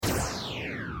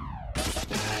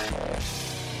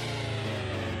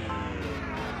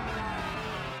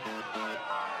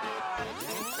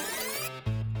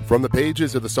From the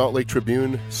pages of the Salt Lake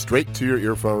Tribune, straight to your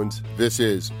earphones, this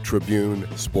is Tribune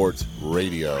Sports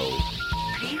Radio.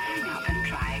 Please hang up and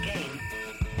try again.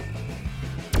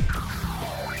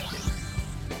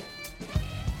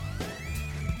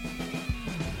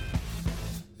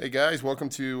 Hey guys, welcome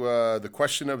to the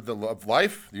question of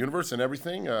life, the universe, and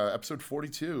everything, episode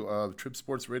 42 of Trib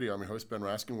Sports Radio. I'm your host, Ben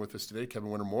Raskin. With us today, Kevin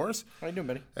Winter-Morris. How you doing,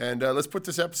 buddy? And let's put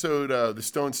this episode, the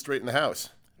stone straight in the house.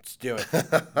 Let's do it.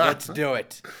 Let's do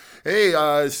it. Hey,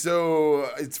 so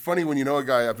it's funny when you know a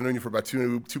guy. I've known you for about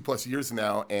two plus years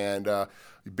now, and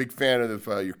big fan of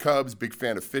your Cubs, big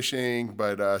fan of fishing,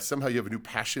 but somehow you have a new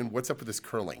passion. What's up with this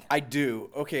curling? I do.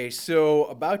 Okay, so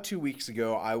about 2 weeks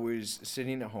ago, I was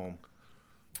sitting at home.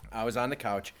 I was on the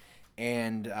couch,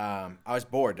 and I was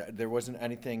bored. There wasn't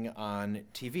anything on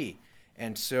TV,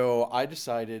 and so I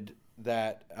decided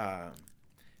that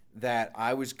that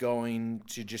I was going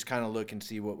to just kind of look and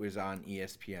see what was on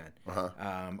ESPN.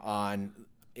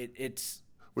 It's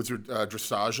Was there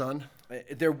dressage on?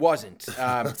 There wasn't.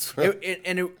 Right.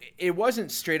 It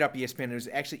wasn't straight up ESPN. It was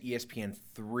actually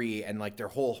ESPN3 and like their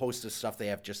whole host of stuff they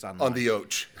have just online. On the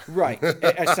Oach. Right.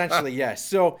 Essentially, yes.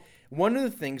 So one of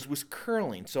the things was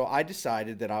curling. So I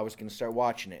decided that I was going to start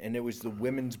watching it, and it was the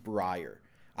women's Brier.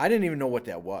 I didn't even know what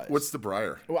that was. What's the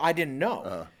Brier? Well, I didn't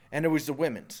know. And it was the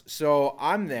women's. So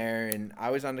I'm there, and I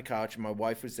was on the couch, and my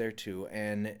wife was there too,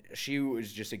 and she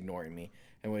was just ignoring me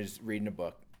and was reading a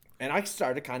book. And I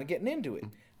started kind of getting into it.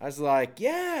 I was like,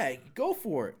 yeah, go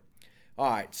for it. All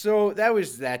right, so that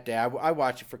was that day. I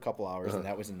watched it for a couple hours, and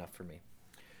that was enough for me.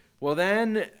 Well,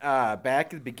 then back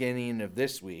at the beginning of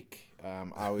this week,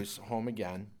 I was home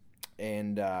again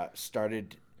and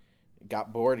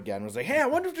got bored again. Was like, hey, I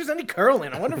wonder if there's any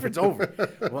curling. I wonder if it's over.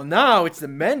 Well, no, it's the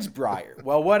men's Brier.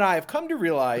 Well, what I've come to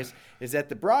realize is that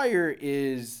the Brier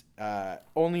is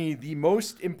only the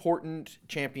most important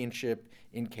championship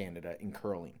in Canada in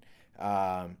curling.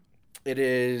 It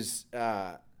is.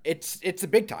 It's a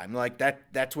big time. Like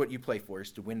that's what you play for,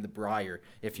 is to win the Brier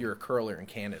if you're a curler in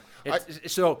Canada.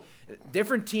 So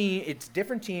different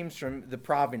teams from the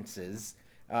provinces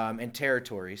and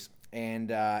territories,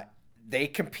 and they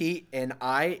compete. And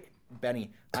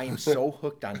Benny, I am so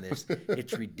hooked on this.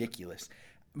 It's ridiculous.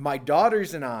 My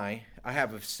daughters and I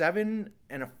have a 7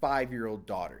 and a 5-year-old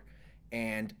daughter.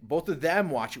 And both of them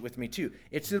watch it with me, too.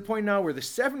 It's to the point now where the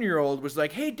 7-year-old was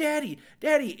like, hey, Daddy,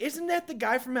 isn't that the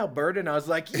guy from Alberta? And I was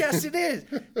like, yes, it is.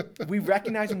 We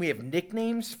recognize and we have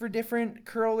nicknames for different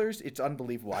curlers. It's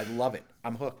unbelievable. I love it.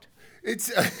 I'm hooked.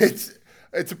 It's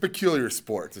a peculiar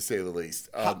sport, to say the least.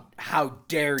 How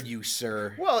dare you,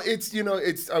 sir? Well,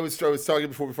 I was talking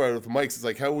before I with the mics. It's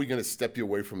like, how are we going to step you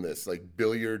away from this? Like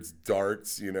billiards,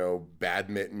 darts,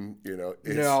 badminton,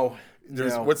 No.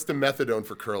 What's the methadone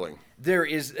for curling? There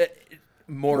is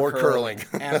more curling.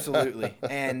 Absolutely.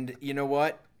 And you know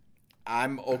what?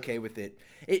 I'm okay with it.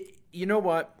 You know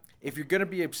what? If you're going to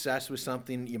be obsessed with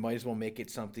something, you might as well make it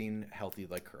something healthy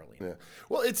like curling. Yeah.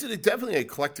 Well, it's definitely an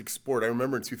eclectic sport. I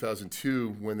remember in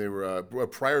 2002 when they were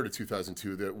prior to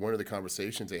 2002, that one of the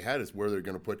conversations they had is where they're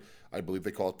going to put, I believe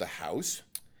they call it the house.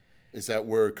 Is that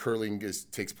where curling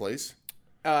takes place?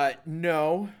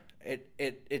 No.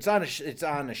 It's on a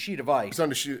sheet of ice. It's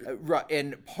on a sheet, right?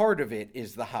 And part of it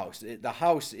is the house. The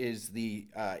house is the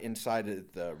inside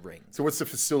of the ring. So what's the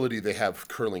facility they have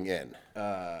curling in?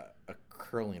 A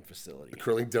curling facility. The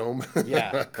curling dome.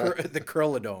 Yeah, the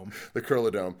Curladome. The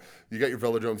Curladome. You got your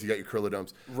Velodomes. You got your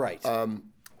Curladomes. Right.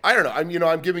 I don't know.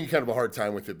 I'm giving you kind of a hard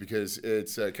time with it because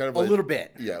it's kind of a little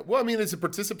bit. Yeah. Well, I mean, it's a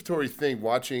participatory thing.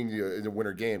 Watching the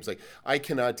Winter Games, like I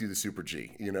cannot do the Super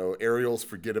G. Aerials,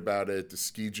 forget about it. The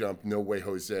ski jump, no way,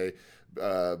 Jose.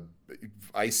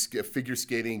 Ice figure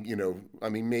skating.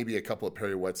 Maybe a couple of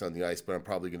pirouettes on the ice, but I'm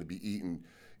probably going to be eating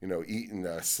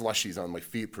slushies on my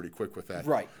feet pretty quick with that.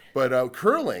 Right. But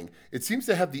curling, it seems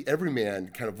to have the everyman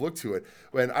kind of look to it.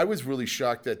 And I was really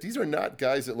shocked that these are not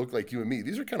guys that look like you and me.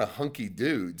 These are kind of hunky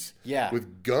dudes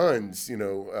with guns,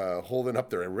 holding up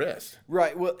their wrist.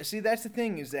 Right. Well, see, that's the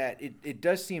thing is that it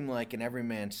does seem like an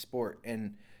everyman sport.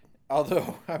 And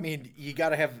although, you got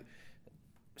to have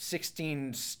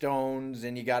 16 stones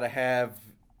and you got to have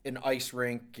an ice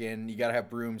rink and you got to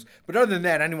have brooms. But other than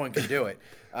that, anyone can do it.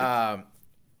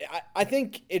 I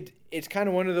think it's kind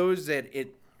of one of those that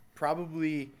it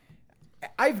probably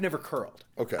 – I've never curled.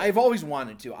 Okay. I've always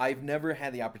wanted to. I've never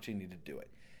had the opportunity to do it.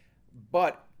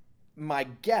 But my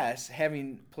guess,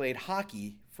 having played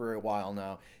hockey for a while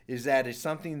now, is that it's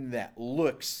something that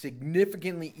looks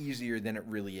significantly easier than it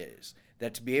really is.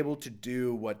 That to be able to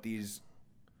do what these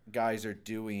guys are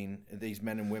doing, these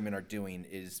men and women are doing,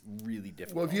 is really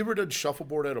difficult. Well, have you ever done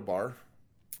shuffleboard at a bar?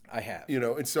 I have. You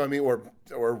know, and so I mean, or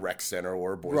a rec center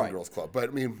or a boys Right. and girls club. But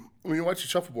I mean, when you watch the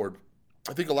shuffleboard,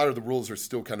 I think a lot of the rules are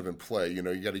still kind of in play. You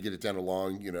know, you got to get it down a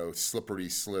long, slippery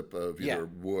slip of either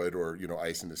wood or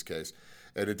ice in this case,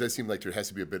 and it does seem like there has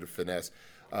to be a bit of finesse.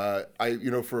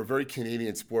 For a very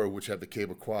Canadian sport, which have the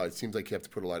cable quad, it seems like you have to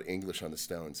put a lot of English on the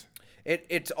stones.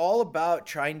 It's all about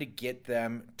trying to get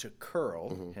them to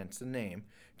curl, hence the name,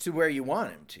 to where you want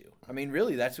them to. I mean,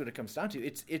 really, that's what it comes down to.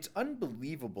 It's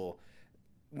unbelievable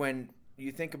when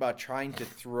you think about trying to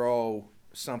throw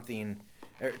something,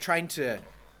 or trying to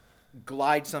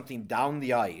glide something down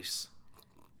the ice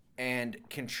and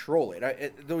control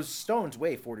it. Those stones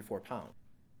weigh 44 pounds.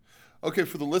 Okay,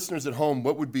 for the listeners at home,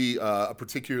 what would be who are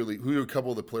a couple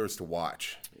of the players to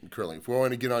watch in curling? If we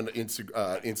want to get on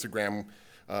Instagram,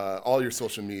 all your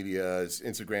social medias,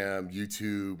 Instagram,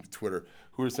 YouTube, Twitter,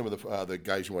 who are some of the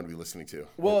guys you want to be listening to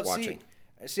or watching?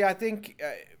 See, I think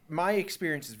my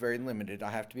experience is very limited. I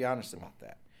have to be honest about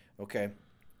that. Okay.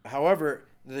 However,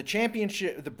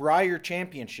 the Briar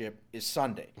Championship is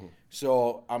Sunday.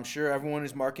 So I'm sure everyone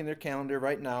is marking their calendar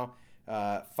right now.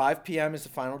 5 p.m. is the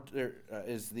final,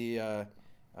 the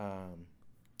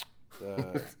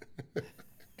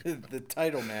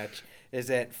title match is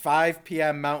at 5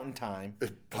 p.m. Mountain Time.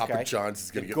 Papa John's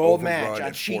is going to get gold overrun match on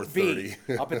at Sheet 4:30.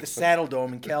 B up at the Saddle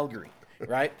Dome in Calgary,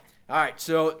 right? All right,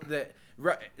 so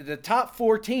the top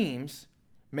 4 teams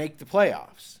make the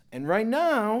playoffs. And right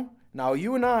now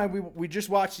you and I, we just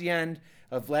watched the end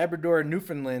of Labrador and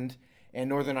Newfoundland and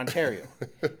Northern Ontario.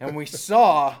 And we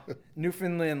saw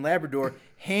Newfoundland and Labrador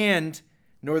hand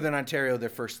Northern Ontario their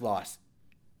first loss.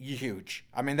 Huge.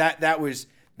 I mean, that was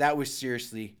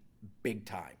seriously big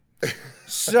time.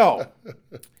 So,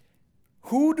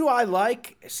 who do I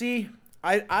like? See,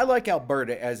 I like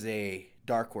Alberta as a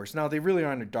dark horse. Now, they really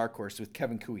aren't a dark horse with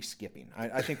Kevin Cooey skipping.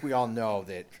 I think we all know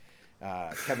that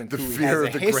Kevin Cooey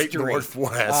has a history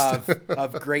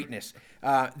of greatness.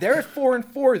 They're at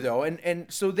 4-4 though,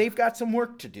 and so they've got some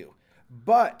work to do.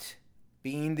 But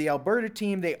being the Alberta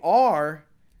team, they are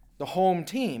the home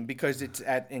team because it's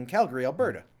in Calgary,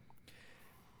 Alberta.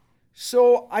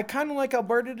 So I kind of like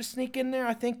Alberta to sneak in there.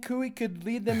 I think Cooey could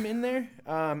lead them in there.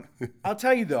 I'll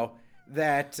tell you though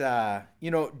that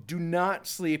do not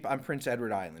sleep on Prince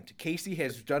Edward Island. Casey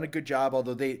has done a good job,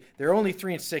 although they're only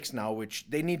 3-6 now, which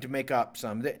they need to make up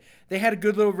some. They had a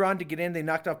good little run to get in. They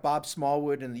knocked off Bob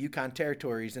Smallwood and the Yukon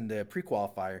Territories in the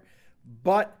pre-qualifier,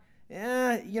 but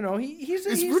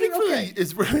he's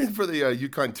rooting for the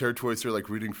Yukon Territories. They're like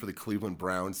rooting for the Cleveland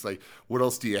Browns. Like, what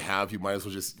else do you have? You might as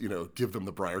well just give them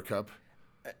the Briar Cup.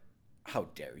 How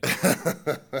dare you?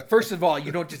 First of all,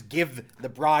 you don't just give the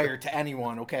Briar to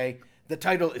anyone, okay? The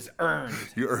title is earned.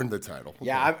 You earned the title.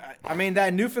 Yeah, I mean,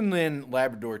 that Newfoundland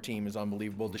Labrador team is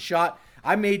unbelievable. The shot,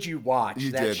 I made you watch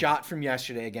shot from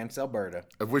yesterday against Alberta.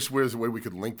 I wish there was a way we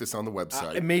could link this on the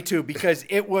website. Me too, because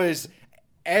it was,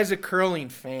 as a curling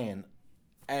fan,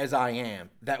 as I am,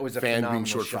 that was a phenomenal shot. Fan being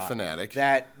short for fanatic.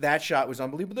 That shot was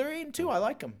unbelievable. They're 8-2. I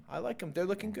like them. They're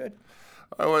looking good.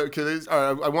 Okay,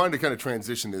 I wanted to kind of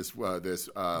transition this.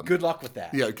 Good luck with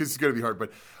that. Yeah, because it's going to be hard.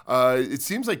 But it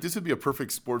seems like this would be a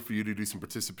perfect sport for you to do some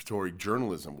participatory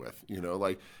journalism with.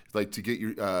 Like to get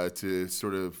to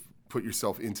sort of put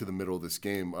yourself into the middle of this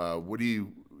game.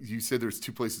 You said there's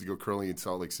 2 places to go curling in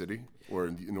Salt Lake City or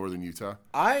in northern Utah?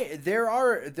 There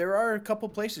are a couple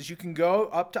places. You can go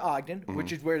up to Ogden,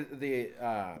 which is where the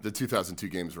 2002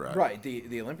 games were at. Right,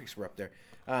 the Olympics were up there.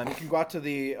 You can go out to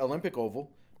the Olympic Oval.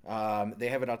 They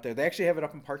have it out there. They actually have it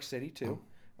up in Park City too,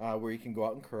 where you can go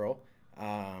out and curl.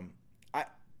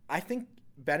 I think,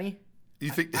 Benny, you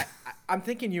think I'm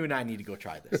thinking you and I need to go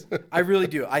try this. I really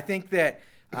do. I think that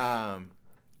I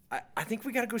think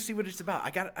we got to go see what it's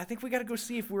about. I think we got to go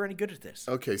see if we're any good at this.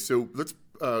 Okay, so let's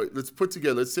put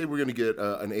together. Let's say we're going to get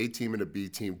an A team and a B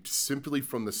team simply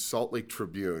from the Salt Lake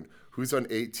Tribune. Who's on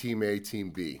team A,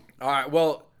 team B? All right.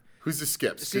 Well. Who's the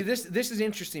skips? See, this is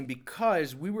interesting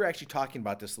because we were actually talking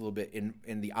about this a little bit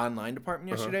in the online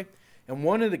department yesterday, and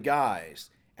one of the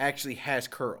guys actually has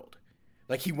curled.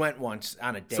 Like, he went once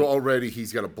on a date. So already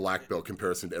he's got a black belt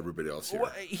comparison to everybody else here.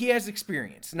 Well, he has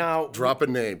experience. Now, drop a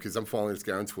name because I'm following this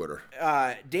guy on Twitter.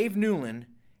 Dave Newland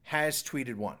has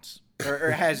tweeted once. Or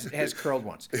has curled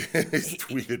once. He's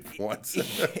tweeted once.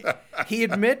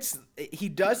 He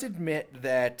does admit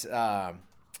that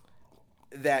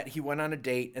that he went on a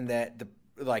date and that the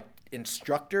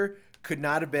instructor could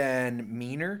not have been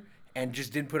meaner and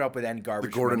just didn't put up with any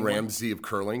garbage. The Gordon Ramsay of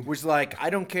curling was like, I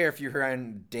don't care if you're on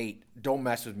a date, don't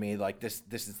mess with me. Like, this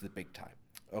is the big time.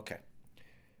 Okay.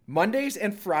 Mondays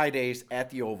and Fridays at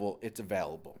the Oval, it's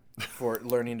available for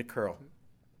learning to curl.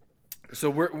 So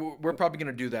we're probably going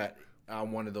to do that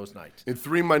on one of those nights. In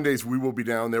 3 Mondays, we will be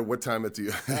down there. What time at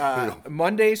the?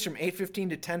 Mondays from 8:15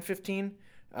 to 10:15,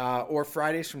 or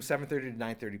Fridays from 7:30 to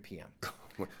 9:30 p.m.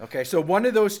 Okay, so one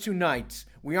of those 2 nights.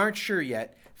 We aren't sure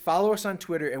yet. Follow us on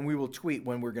Twitter, and we will tweet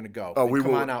when we're going to go. Oh,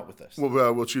 come on out with us.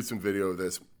 We'll shoot some video of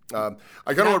this.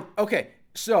 Okay,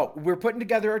 so we're putting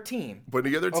together our team.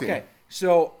 Okay,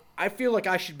 so I feel like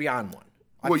I should be on one.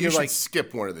 You should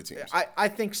skip one of the teams. I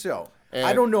think so.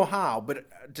 I don't know how, but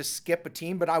to skip a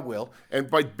team, but I will. And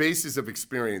by basis of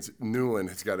experience, Newland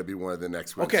has got to be one of the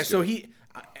next ones. Okay, so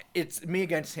it's me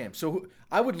against him. So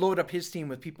I would load up his team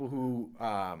with people who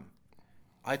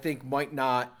I think might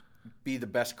not be the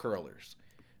best curlers,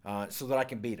 so that I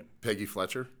can beat him. Peggy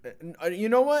Fletcher. You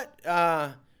know what?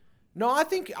 No, I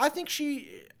think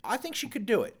she could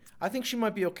do it. I think she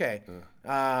might be okay.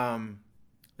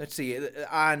 Let's see.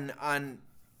 On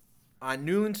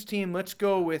Newland's team, let's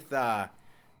go with Chris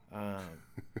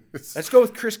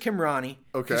Kimrani.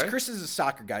 Okay. Because Chris is a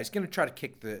soccer guy. He's going to try to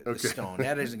kick the stone.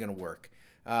 That isn't going to work.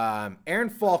 Aaron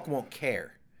Falk won't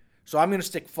care. So I'm going to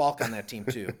stick Falk on that team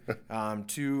too.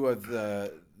 2 of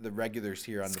the regulars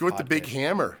here on the podcast. Go with the big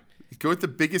hammer. Go with the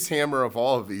biggest hammer of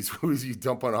all of these. Who you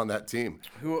dump on that team?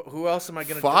 Who else am I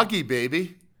going to Foggy,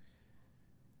 baby.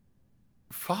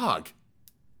 Fog.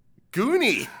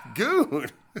 Goon.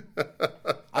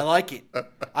 I like it.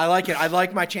 I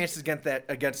like my chances against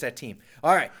that team.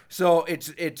 All right, so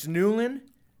it's Newland,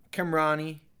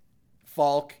 Kimrani,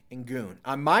 Falk, and Goon.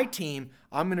 On my team,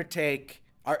 I'm going to take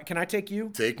 – can I take you?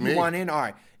 Take me. You want in? All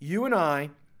right. You and I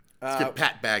Let's get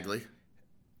Pat Bagley.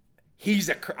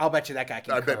 I'll bet you that guy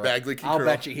can curl. I bet Bagley can curl. I'll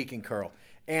bet you he can curl.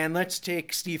 And let's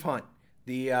take Steve Hunt,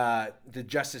 the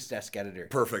Justice Desk editor.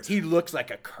 Perfect. He looks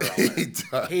like a curler. He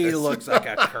does. He looks like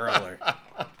a curler.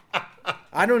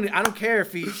 I don't care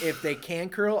if they can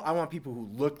curl. I want people who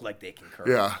look like they can curl.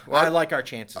 Yeah. Well, I like our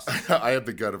chances. I have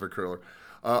the gut of a curler.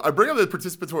 I bring up the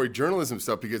participatory journalism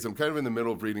stuff because I'm kind of in the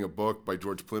middle of reading a book by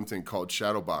George Plimpton called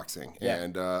Shadowboxing,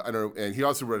 and and he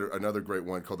also read another great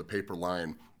one called The Paper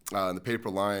Line. In The Paper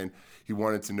Line, he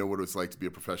wanted to know what it was like to be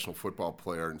a professional football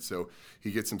player, and so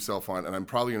he gets himself on. And I'm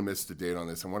probably going to miss the date on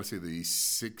this. I want to say the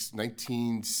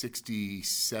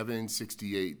 1967,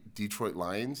 68 Detroit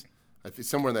Lions, I think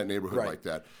somewhere in that neighborhood like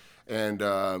that. And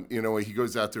he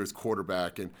goes out there as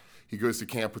quarterback, and he goes to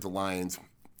camp with the Lions.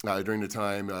 During the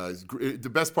time, the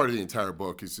best part of the entire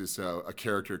book is this: a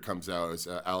character comes out as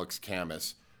Alex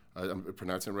Camus. I'm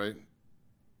pronouncing it right.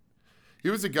 He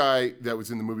was a guy that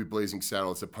was in the movie Blazing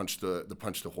Saddles that punched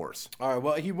the horse. All right.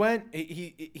 Well, he went.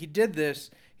 He did this.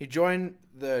 He joined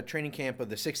the training camp of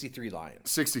the '63 Lions.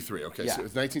 63. Okay. Yeah. So it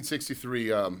was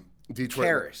 1963.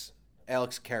 Detroit.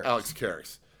 Alex Karras. Alex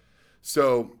Karras.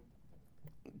 So,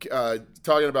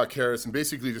 talking about Karras and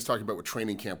basically just talking about what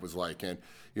training camp was like, and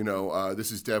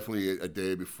this is definitely a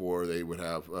day before they would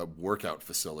have workout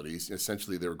facilities.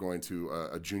 Essentially, they were going to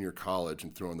a junior college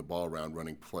and throwing the ball around,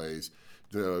 running plays.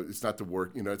 It's not the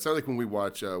work, it's not like when we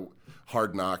watch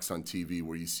Hard Knocks on TV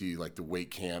where you see like the weight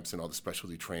camps and all the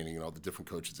specialty training and all the different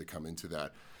coaches that come into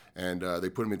that. And they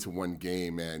put him into one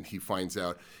game, and he finds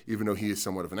out, even though he is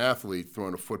somewhat of an athlete,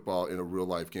 throwing a football in a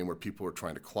real-life game where people are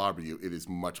trying to clobber you, it is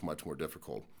much, much more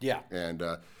difficult. Yeah. And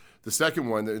the second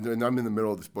one, and I'm in the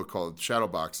middle of this book called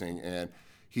Shadowboxing, and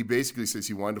he basically says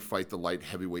he wanted to fight the light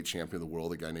heavyweight champion of the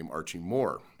world, a guy named Archie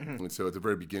Moore. Mm-hmm. And so at the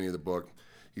very beginning of the book,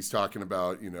 he's talking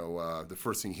about, the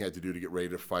first thing he had to do to get ready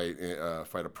to fight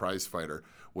a prize fighter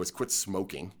was quit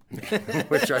smoking,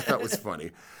 which I thought was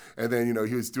funny. And then,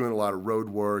 he was doing a lot of road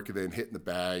work and then hitting the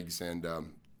bags and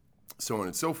so on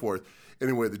and so forth.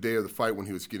 Anyway, the day of the fight when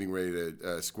he was getting ready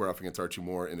to square off against Archie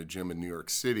Moore in a gym in New York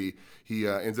City, he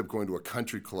ends up going to a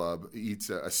country club,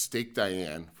 eats a steak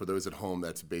Diane. For those at home,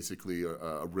 that's basically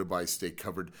a ribeye steak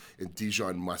covered in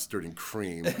Dijon mustard and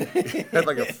cream. He had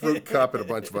like a fruit cup and a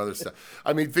bunch of other stuff.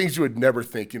 I mean, things you would never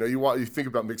think. You think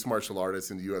about mixed martial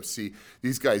artists in the UFC.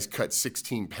 These guys cut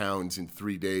 16 pounds in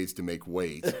 3 days to make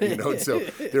weight. So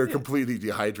they're completely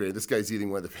dehydrated. This guy's eating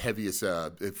one of the heaviest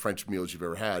French meals you've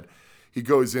ever had. He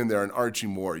goes in there, and Archie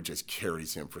Moore, he just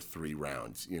carries him for 3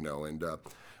 rounds, and no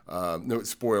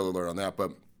spoiler alert on that,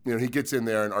 but, he gets in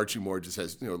there, and Archie Moore just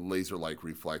has, laser-like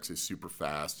reflexes, super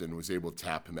fast, and was able to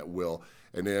tap him at will.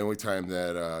 And the only time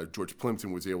that George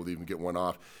Plimpton was able to even get one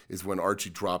off is when Archie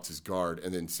dropped his guard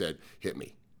and then said, "Hit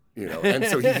me." And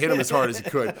so he hit him as hard as he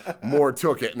could. Moore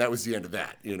took it, and that was the end of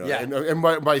that, Yeah. And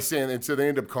by saying, and so they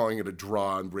ended up calling it a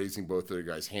draw and raising both of the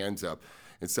guys' hands up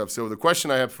and stuff. So the question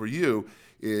I have for you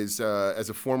is, as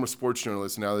a former sports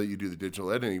journalist, now that you do the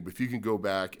digital editing, if you can go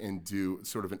back and do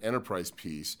sort of an enterprise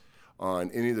piece on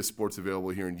any of the sports available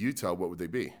here in Utah, what would they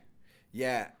be?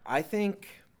 Yeah, I think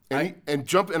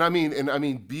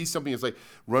And be something that's like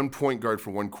run point guard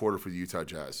for 1 quarter for the Utah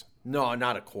Jazz. No,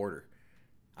 not a quarter.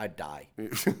 I'd die.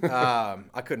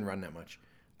 I couldn't run that much.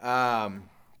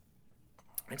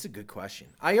 That's a good question.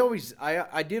 I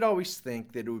did always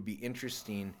think that it would be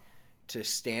interesting to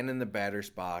stand in the batter's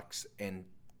box and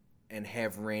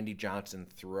have Randy Johnson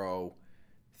throw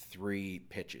 3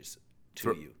 pitches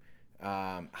to you.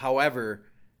 However,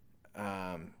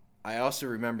 I also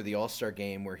remember the All-Star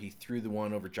game where he threw the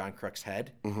one over John Kruk's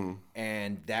head,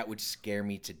 and that would scare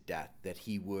me to death that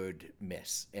he would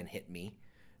miss and hit me.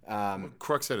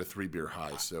 Kruk's had a 3-beer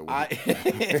high, so.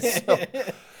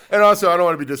 And also, I don't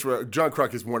want to be disrespectful. John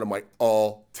Kruk is one of my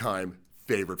all-time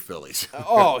favorite Phillies.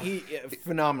 He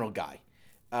phenomenal guy.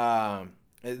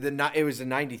 It was a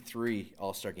 '93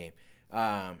 All-Star game.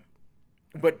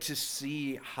 But to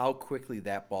see how quickly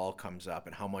that ball comes up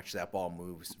and how much that ball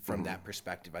moves from that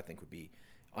perspective, I think would be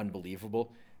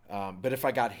unbelievable. But if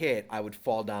I got hit, I would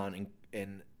fall down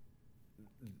and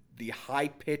the high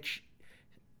pitch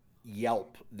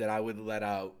yelp that I would let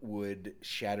out would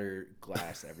shatter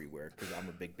glass everywhere because I'm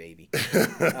a big baby.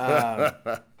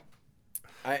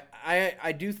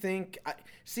 I do think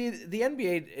the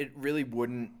NBA, it really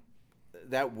wouldn't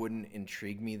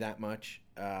intrigue me that much.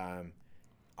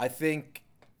 I think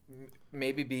I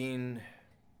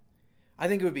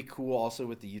think it would be cool also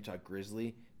with the Utah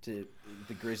Grizzlies to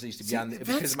be on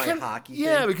because of my hockey.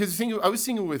 Yeah, thing. because I was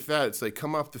thinking with that, it's like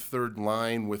come off the third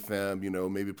line with them,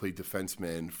 maybe play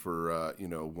defenseman for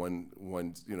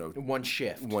one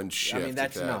shift. I mean,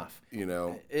 that's enough.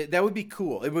 That would be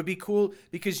cool. It would be cool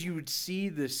because you would see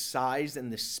the size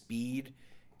and the speed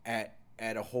at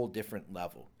a whole different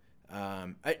level.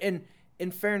 And in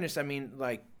fairness, I mean,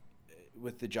 like,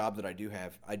 with the job that I do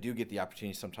have, I do get the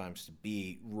opportunity sometimes to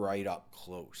be right up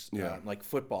close. Yeah. Like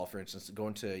football, for instance,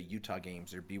 going to Utah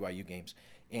games or BYU games,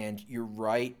 and you're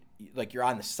right, like you're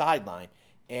on the sideline,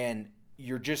 and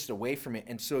you're just away from it.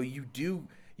 And so you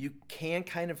can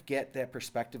kind of get that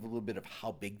perspective a little bit of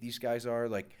how big these guys are.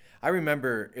 Like, I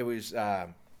remember it was the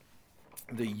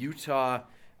Utah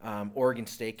Oregon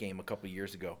State game a couple of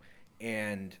years ago.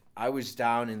 And I was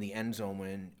down in the end zone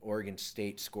when Oregon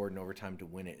State scored in overtime to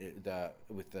win it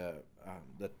with the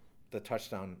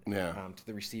touchdown to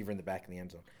the receiver in the back of the end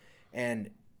zone.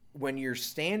 And when you're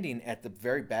standing at the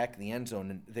very back of the end zone,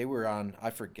 and they were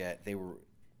they were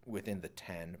within the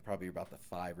 10, probably about the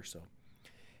 5 or so.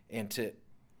 And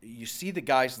you see the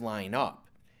guys line up,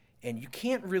 and you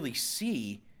can't really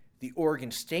see the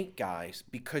Oregon State guys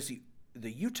because the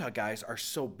Utah guys are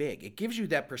so big. It gives you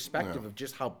that perspective of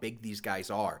just how big these guys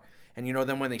are. And,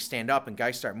 then when they stand up and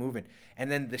guys start moving,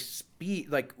 and then the speed,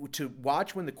 like to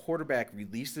watch when the quarterback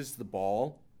releases the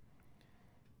ball,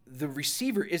 the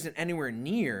receiver isn't anywhere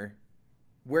near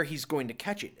where he's going to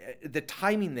catch it. The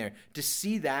timing there, to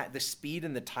see that, the speed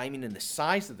and the timing and the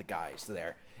size of the guys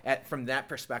there, from that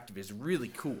perspective is really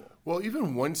cool. Well,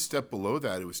 even one step below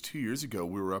that, it was 2 years ago.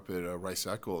 We were up at Rice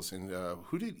Eccles, and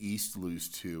who did East lose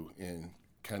to in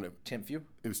kind of Timpview?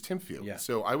 It was Timpview. Yeah.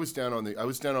 So I was down on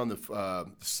the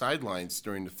sidelines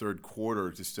during the third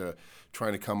quarter, just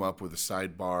trying to come up with a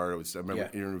sidebar. I remember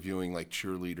interviewing like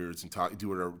cheerleaders and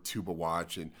doing our tuba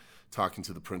watch and talking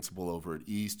to the principal over at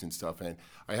East and stuff. And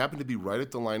I happened to be right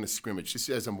at the line of scrimmage, just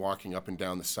as I'm walking up and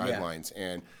down the sidelines. Yeah.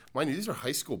 And mind you, these are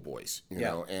high school boys, you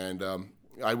know, and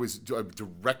I was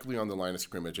directly on the line of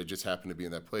scrimmage. I just happened to be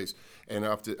in that place. And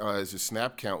as the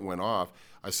snap count went off,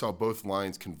 I saw both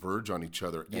lines converge on each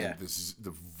other. And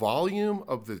the volume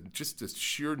of the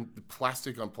sheer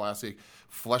plastic on plastic,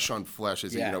 flesh on flesh,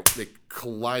 as they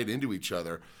collide into each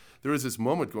other. There was this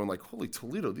moment going like, holy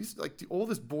Toledo, the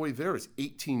oldest boy there is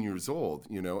 18 years old,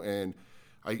 and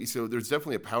so there's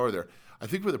definitely a power there. I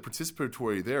think with the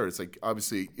participatory there, it's like,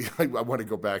 obviously, I want to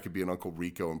go back and be an Uncle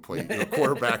Rico and play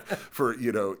quarterback for,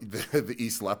 the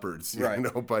East Leopards,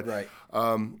 but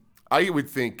I would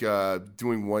think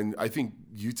doing one, I think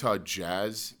Utah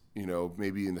Jazz,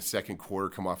 maybe in the second quarter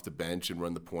come off the bench and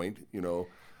run the point,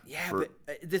 Yeah, but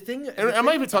the thing. I'm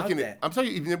not even talking. I'm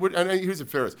talking. Here's the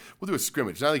fairest. We'll do a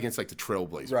scrimmage, not against like the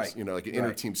Trailblazers, right? Like an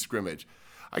inter-team scrimmage.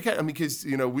 Because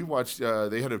we watched.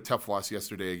 They had a tough loss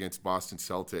yesterday against Boston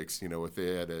Celtics. If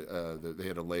they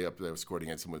had a layup that was scored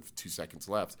against them with 2 seconds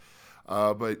left.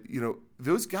 But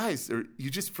those guys, you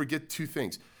just forget two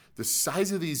things: the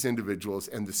size of these individuals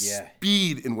and the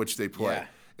speed in which they play. Yeah.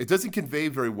 It doesn't convey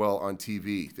very well on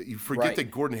TV. That you forget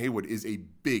that Gordon Hayward is a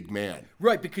big man.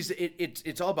 Right, because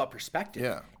it's all about perspective.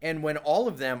 Yeah. And when all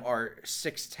of them are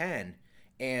 6'10"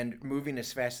 and moving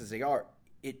as fast as they are,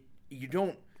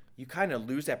 you kind of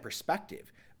lose that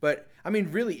perspective. But I mean,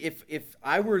 really, if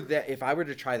I were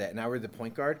to try that and I were the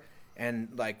point guard, and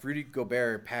like Rudy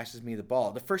Gobert passes me the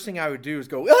ball, the first thing I would do is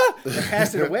go and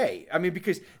pass it away. I mean,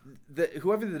 because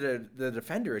whoever the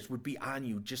defender is would be on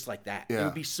you just like that. Yeah. It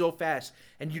would be so fast,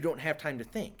 and you don't have time to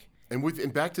think.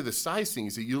 And back to the size thing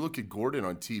is that you look at Gordon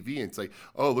on TV and it's like,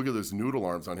 oh, look at those noodle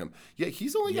arms on him. Yeah,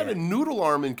 he's only got a noodle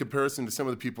arm in comparison to some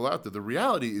of the people out there. The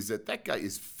reality is that guy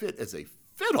is fit as a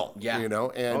fiddle. Yeah. You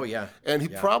know, and and he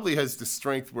probably has the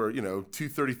strength where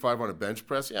 235 on a bench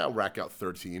press. Yeah, I'll rack out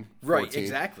 13. 14. Right,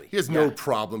 exactly. He has no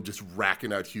problem just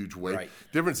racking out huge weight. Right.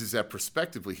 Difference is that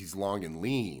prospectively he's long and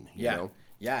lean. You know?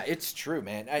 Yeah, it's true,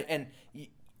 man.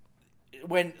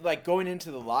 When like going into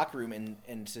the locker room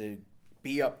and to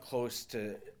be up close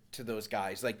to those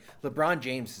guys. Like LeBron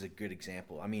James is a good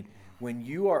example. I mean, when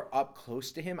you are up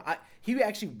close to him, he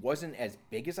actually wasn't as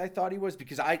big as I thought he was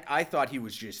because I thought he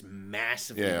was just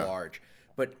massively large.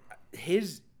 But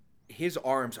his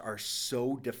arms are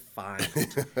so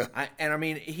defined. I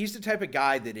mean, he's the type of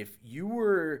guy that if you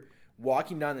were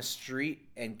walking down the street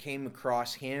and came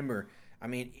across him or, I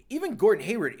mean, even Gordon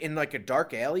Hayward in like a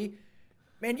dark alley,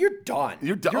 man, you're done.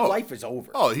 Your life is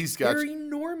over. Oh, they're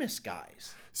enormous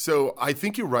guys. So I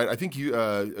think you're right. I think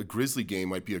a Grizzly game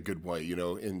might be a good way.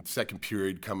 In second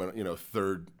period, coming,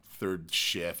 third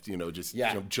shift.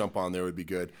 Jump on there would be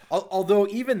good. Although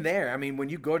even there, I mean, when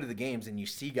you go to the games and you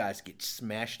see guys get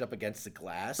smashed up against the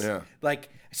glass, like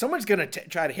someone's gonna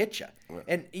try to hit you.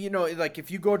 And like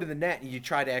if you go to the net and you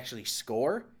try to actually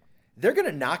score, they're going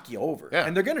to knock you over,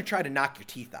 and they're going to try to knock your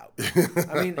teeth out.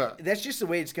 I mean, that's just the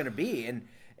way it's going to be. And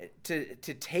to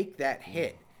take that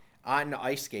hit on the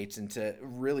ice skates and to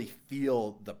really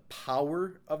feel the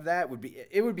power of that would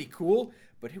be cool,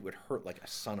 but it would hurt like a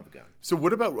son of a gun. So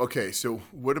what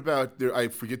about I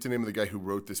forget the name of the guy who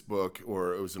wrote this book,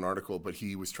 or it was an article, but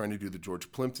he was trying to do the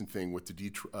George Plimpton thing with the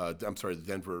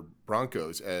Denver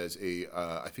Broncos as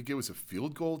I think it was a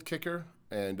field goal kicker.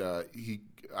 And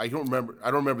I don't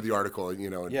remember the article,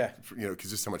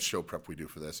 because this is how much show prep we do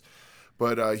for this.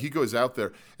 But he goes out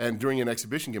there, and during an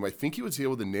exhibition game, I think he was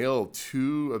able to nail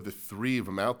 2 of the 3 of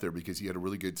them out there because he had a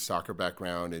really good soccer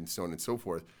background and so on and so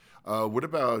forth. What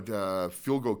about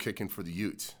field goal kicking for the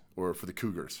Utes or for the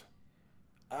Cougars?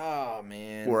 Oh,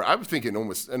 man. Or I was thinking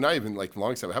almost, and not even like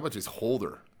long snapper, how about just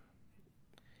holder?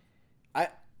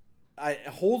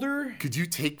 Holder. Could you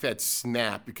take that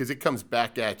snap because it comes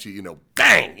back at you,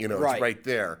 bang, it's right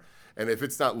there. And if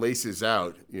it's not laces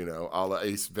out, a la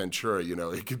Ace Ventura,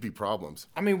 it could be problems.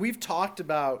 I mean, we've talked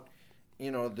about,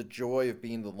 the joy of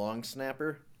being the long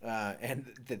snapper, and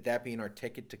that being our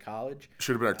ticket to college.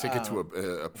 Should have been our ticket to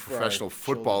a professional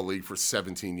football league for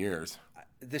 17 years.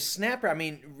 The snapper, I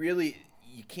mean, really,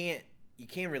 you can't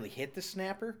really hit the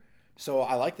snapper. So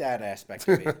I like that aspect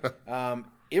of it.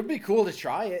 It would be cool to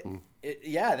try it.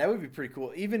 That would be pretty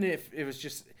cool. Even if it was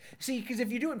just because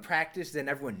if you do it in practice, then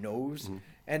everyone knows,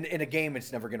 and in a game,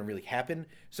 it's never going to really happen.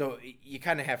 So you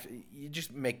kind of you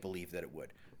just make believe that it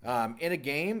would. In a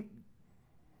game,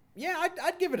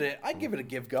 I'd give it a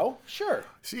give go. Sure.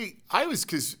 See,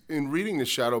 because in reading the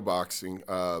shadow boxer,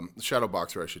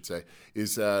 I should say,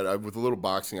 is that with a little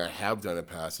boxing I have done in the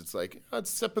past, it's like it's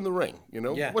step in the ring.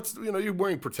 You're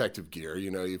wearing protective gear.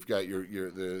 You've got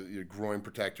your groin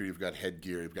protector, you've got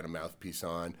headgear, you've got a mouthpiece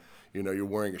on. You're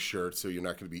wearing a shirt, so you're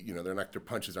not going to be. Their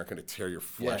punches aren't going to tear your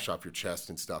flesh off your chest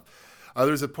and stuff.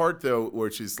 There's a part though,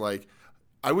 which is like.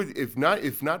 I would, if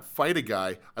not fight a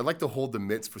guy, I'd like to hold the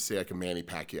mitts for, say, like a Manny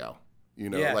Pacquiao.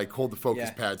 Like hold the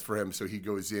focus pads for him so he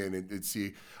goes in and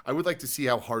see. I would like to see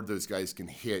how hard those guys can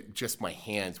hit just my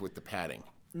hands with the padding.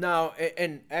 No,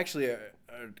 and actually, a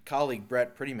colleague,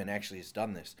 Brett Prettyman, actually has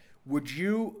done this. Would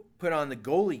you put on the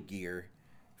goalie gear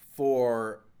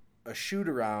for a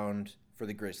shoot-around for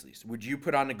the Grizzlies? Would you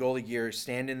put on the goalie gear,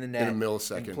 stand in the net, in a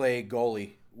millisecond, and play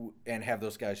goalie and have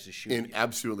those guys just shoot? In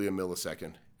absolutely a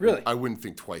millisecond. Really? I wouldn't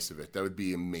think twice of it. That would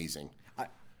be amazing.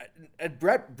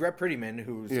 Brett Prettyman,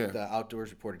 who's the outdoors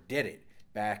reporter, did it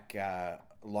back a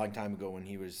long time ago when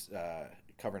he was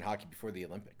covering hockey before the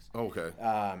Olympics. Okay.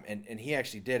 And he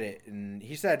actually did it, and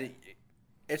he said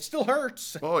it still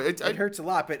hurts. Oh, it hurts a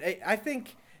lot, but I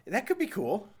think that could be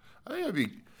cool. I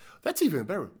think that's even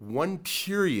better. 1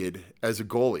 period as a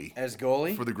goalie. As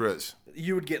goalie? For the Grizz.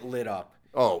 You would get lit up.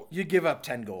 Oh. You'd give up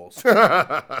 10 goals.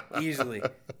 Easily.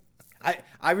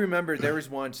 I remember there was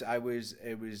once it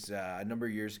was a number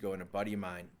of years ago, and a buddy of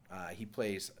mine, he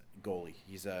plays goalie.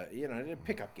 He's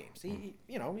pickup games. He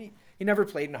never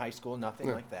played in high school,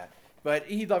 nothing like that. But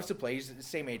he loves to play. He's the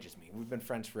same age as me. We've been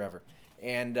friends forever.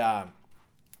 And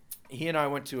he and I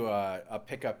went to a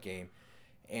pickup game,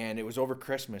 and it was over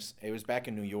Christmas. It was back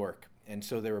in New York, and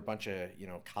so there were a bunch of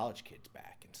college kids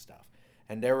back and stuff.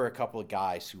 And there were a couple of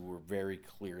guys who were very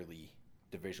clearly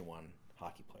Division I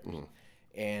hockey players.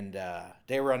 And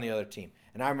they were on the other team.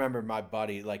 And I remember my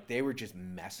buddy, like, they were just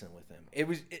messing with him. It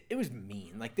was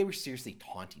mean. Like, they were seriously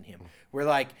taunting him. Where,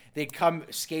 like, they'd come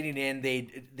skating in,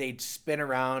 they'd spin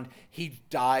around, he'd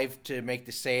dive to make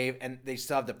the save, and they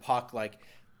still have the puck, like,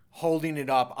 holding it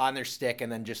up on their stick and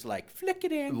then just, like, flick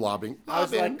it in. Lobbing. I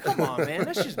was like, come on, man.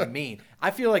 That's just mean.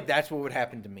 I feel like that's what would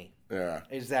happen to me. Yeah.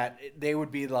 Is that they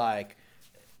would be like,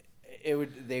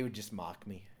 they would just mock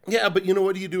me. Yeah, but you know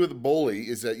what you do with a bully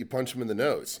is that you punch him in the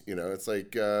nose. You know, it's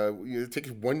like you take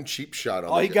one cheap shot on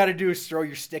All you got to do is throw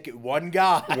your stick at one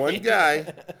guy. One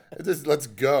guy. Just let's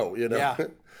go, you know. Yeah.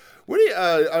 What do you,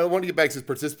 I want to get back to this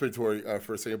participatory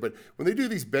for a second, but when they do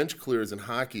these bench clears in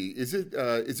hockey, is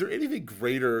there anything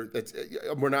greater that's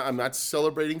I'm not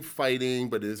celebrating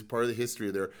fighting, but it is a part of the history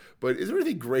there. But is there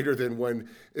anything greater than when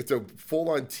it's a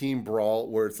full-on team brawl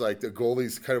where it's like the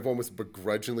goalies kind of almost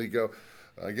begrudgingly go,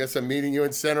 I guess I'm meeting you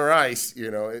in center ice.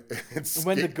 You know, it's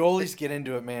when the goalies get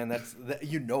into it, man.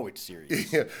 You know it's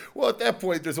serious. Yeah. Well, at that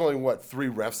point, there's only 3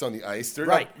 refs on the ice. They're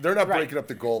not breaking up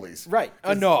the goalies. Right.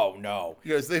 No.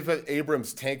 Because they've had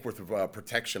Abrams tank worth of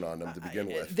protection on them to begin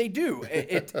with. They do.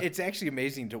 It's actually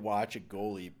amazing to watch a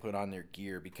goalie put on their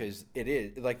gear because it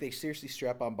is like they seriously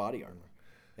strap on body armor.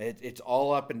 It's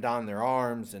all up and down their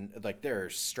arms, and like there are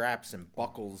straps and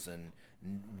buckles and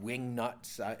wing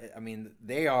nuts. I mean,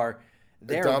 they're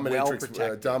well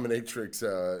protected. Dominatrix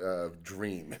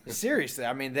dream. Seriously,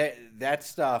 I mean that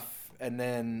stuff,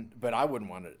 but I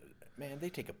wouldn't want to. Man, they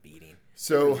take a beating.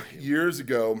 So years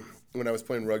ago, when I was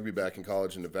playing rugby back in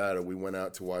college in Nevada, we went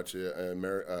out to watch it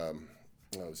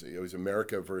was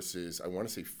America versus, I want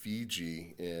to say,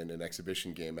 Fiji in an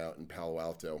exhibition game out in Palo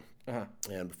Alto. Uh-huh.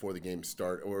 And before the game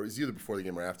started, or it was either before the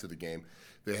game or after the game,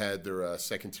 they had their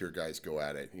second tier guys go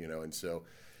at it, you know, and so.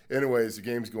 Anyways, the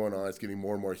game's going on. It's getting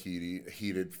more and more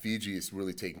heated. Fiji is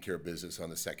really taking care of business on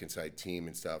the second side team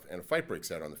and stuff. And a fight breaks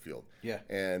out on the field. Yeah.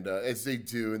 And as they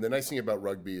do, and the nice thing about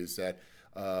rugby is that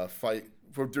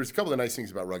there's a couple of nice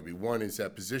things about rugby. One is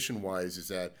that position-wise is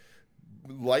that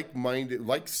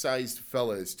like-sized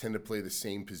fellas tend to play the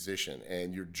same position.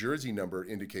 And your jersey number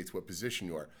indicates what position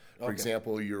you are. For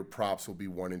example, your props will be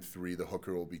 1 and 3. The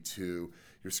hooker will be 2.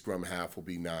 Your scrum half will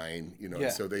be 9. You know, yeah.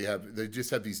 So they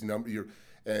just have these numbers.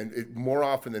 And more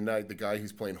often than not, the guy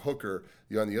who's playing hooker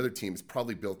on the other team is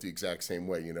probably built the exact same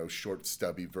way, you know, short,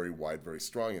 stubby, very wide, very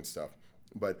strong and stuff.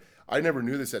 But I never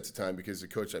knew this at the time because the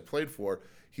coach I played for,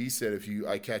 he said, if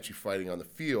I catch you fighting on the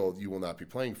field, you will not be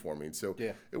playing for me. And so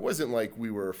It wasn't like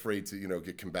we were afraid to, you know,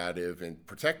 get combative and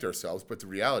protect ourselves. But the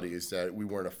reality is that we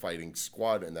weren't a fighting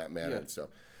squad in that manner. Yeah.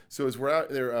 So as we're out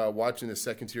there watching the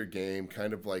second-tier game,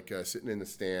 kind of like sitting in the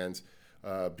stands,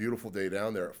 beautiful day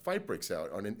down there, a fight breaks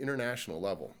out on an international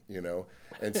level, you know?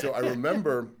 And so I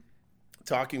remember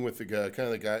talking with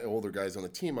the older guys on the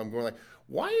team. I'm going like,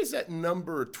 why is that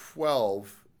number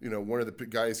 12, you know, one of the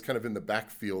guys kind of in the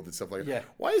backfield and stuff like that. Yeah.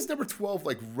 Why is number 12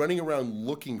 like running around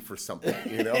looking for something,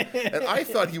 you know? And I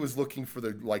thought he was looking for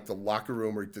the locker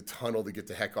room or the tunnel to get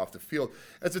the heck off the field.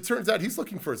 As it turns out, he's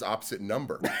looking for his opposite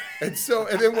number. And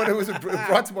then when it was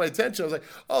brought to my attention, I was like,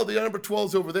 oh, the number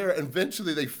 12's over there. And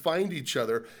eventually they find each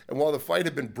other. And while the fight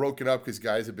had been broken up because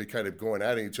guys had been kind of going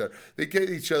at each other, they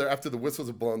get each other after the whistles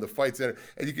have blown, the fight's in.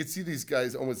 And you could see these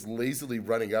guys almost lazily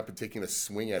running up and taking a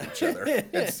swing at each other.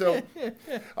 And so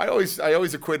I always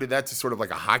equated that to sort of like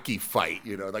a hockey fight,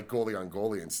 you know, like goalie on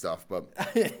goalie and stuff. But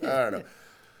I don't know.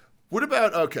 What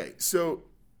about, so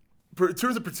in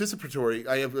terms of participatory,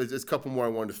 I have a couple more I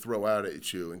wanted to throw out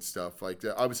at you and stuff. Like,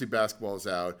 obviously, basketball is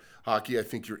out. Hockey, I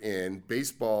think you're in.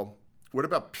 Baseball, what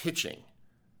about pitching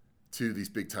to these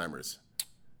big timers?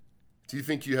 Do you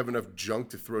think you have enough junk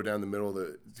to throw down the middle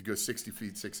to go 60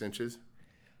 feet, 6 inches?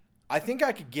 I think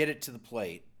I could get it to the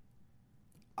plate.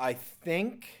 I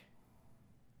think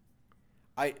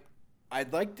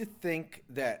I'd like to think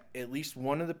that at least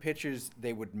one of the pitches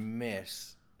they would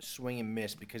swing and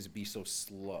miss because it'd be so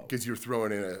slow. Because you're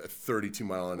throwing in a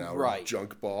 32-mile-an-hour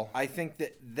junk ball. I think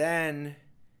that then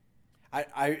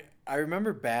I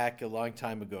remember back a long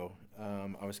time ago,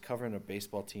 I was covering a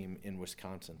baseball team in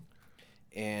Wisconsin,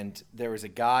 and there was a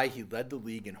guy, he led the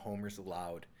league in homers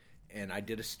allowed, and I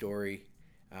did a story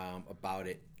about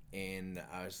it, and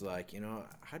I was like, you know,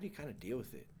 how do you kind of deal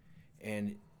with it?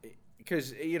 And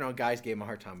because, you know, guys gave him a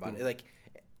hard time about it. Like,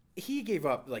 he gave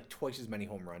up like twice as many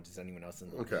home runs as anyone else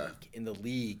in the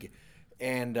league.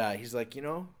 And he's like, you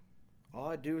know, all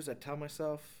I do is I tell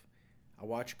myself, I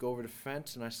watch you go over the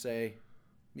fence, and I say,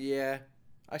 yeah,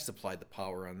 I supplied the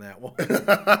power on that one.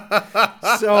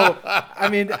 So, I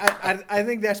mean, I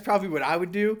think that's probably what I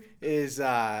would do is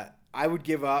I would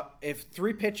give up. If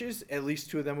 3 pitches, at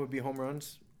least 2 of them would be home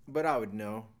runs. but I would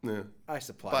know. Yeah. I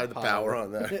supply By the power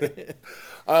on that.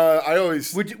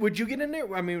 Would you get in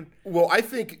there? I mean, Well, I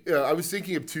think I was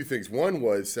thinking of two things. One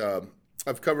was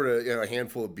I've covered a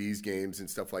handful of Bees games and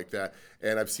stuff like that,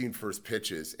 and I've seen first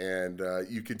pitches, and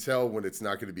you can tell when it's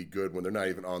not going to be good when they're not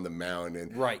even on the mound,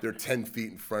 and they're 10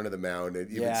 feet in front of the mound, and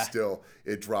even still,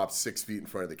 it drops 6 feet in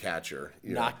front of the catcher.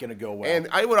 Not going to go well. And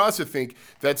I would also think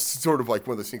that's sort of like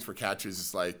one of those things for catchers.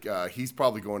 It's like he's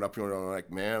probably going up and going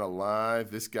like, man alive,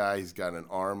 this guy, he's got an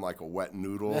arm like a wet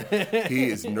noodle. He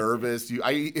is nervous.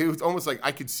 It was almost like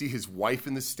I could see his wife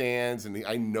in the stands, and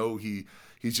I know he's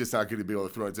just not going to be able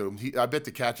to throw it to him. I bet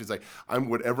the catcher's like,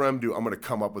 whatever I'm doing, I'm going to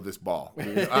come up with this ball.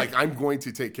 Like, I'm going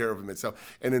to take care of him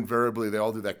itself. And invariably, they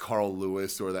all do that Carl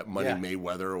Lewis or that Money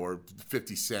Mayweather or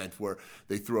 50 Cent where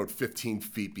they throw it 15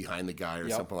 feet behind the guy or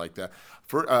something like that.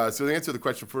 So to answer the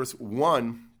question first,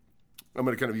 one, I'm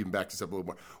going to kind of even back this up a little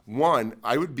more. One,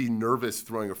 I would be nervous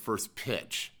throwing a first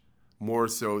pitch more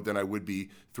so than I would be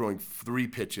throwing 3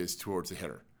 pitches towards a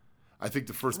hitter. I think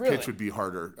the first pitch would be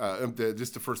harder.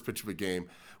 Just the first pitch of a game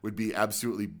would be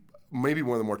absolutely maybe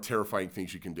one of the more terrifying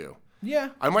things you can do. Yeah,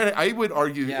 I would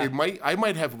argue I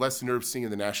might have less nerves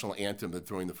singing the national anthem than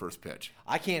throwing the first pitch.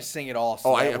 I can't sing at all,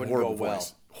 so that wouldn't go well.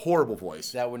 Horrible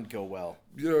voice. That wouldn't go well.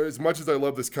 As much as I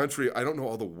love this country, I don't know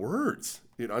all the words.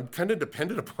 I'm kind of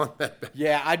dependent upon that.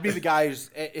 Yeah, I'd be the guy who's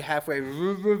halfway. And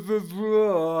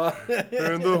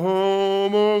the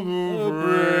home of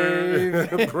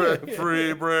the brave,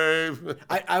 free, brave.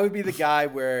 I would be the guy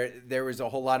where there was a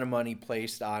whole lot of money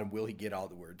placed on will he get all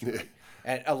the words right?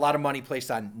 And a lot of money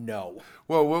placed on no.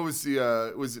 Well, what was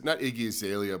was it not Iggy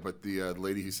Azalea, but the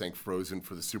lady who sang Frozen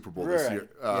for the Super Bowl this year?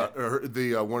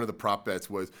 One of the prop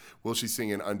bets was, will she sing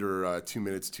in under 2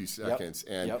 minutes, 2 seconds?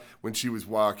 And when she was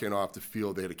walking off the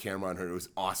field, they had a camera on her. It was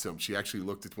awesome. She actually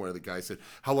looked at one of the guys and said,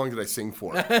 how long did I sing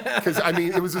for? Because,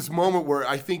 it was this moment where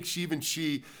I think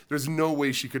there's no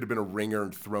way she could have been a ringer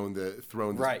and thrown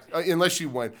right. Unless she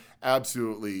went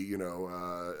absolutely,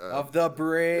 of the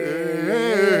brave.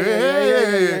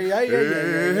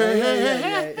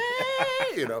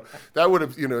 That would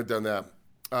have done that.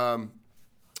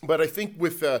 But I think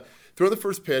with throw the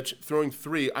first pitch, throwing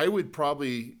 3, I would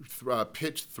probably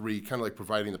pitch 3, kind of like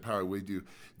providing the power we do.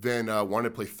 Then want to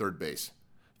play third base.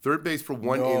 Third base for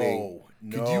one inning.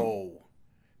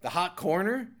 The hot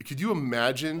corner. Could you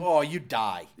imagine? Oh, you'd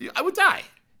die. I would die.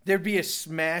 There'd be a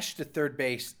smash to third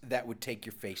base that would take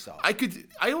your face off.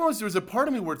 There's a part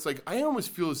of me where it's like, I almost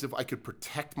feel as if I could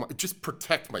protect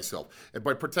myself. And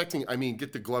by protecting, I mean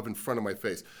get the glove in front of my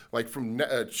face. Like from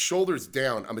shoulders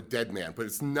down, I'm a dead man, but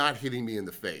it's not hitting me in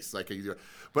the face.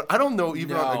 But I don't know,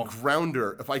 even on a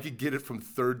grounder, if I could get it from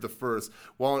third to first,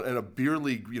 while in a beer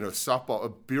league, softball, a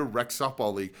beer rec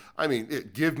softball league,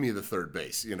 give me the third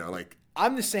base,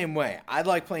 I'm the same way. I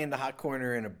like playing the hot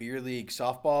corner in a beer league,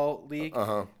 softball league.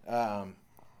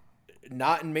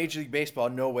 Not in Major League Baseball.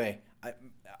 No way.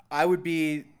 I would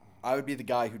be the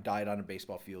guy who died on a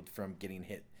baseball field from getting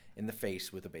hit in the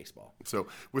face with a baseball. So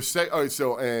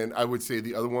and I would say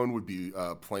the other one would be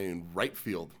playing right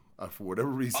field for whatever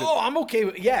reason. Oh, I'm okay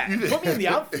with put me in the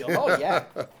outfield. Oh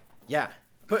yeah.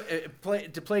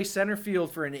 To play center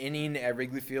field for an inning at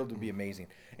Wrigley Field would be amazing.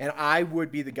 And I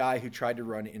would be the guy who tried to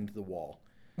run into the wall,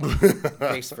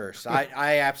 face first.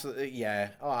 I absolutely,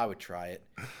 I would try it.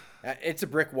 It's a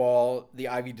brick wall. The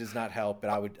ivy does not help, but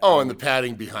I would. And the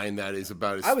padding behind that is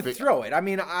about as. I would throw it.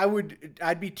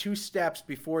 I'd be 2 steps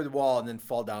before the wall and then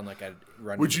fall down like I'd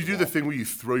run. Would you do the thing where you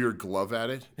throw your glove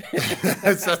at it?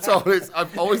 that's always.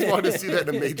 I've always wanted to see that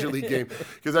in a major league game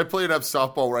because I play enough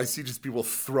softball where I see just people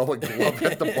throw a glove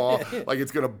at the ball like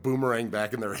it's going to boomerang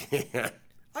back in their hand.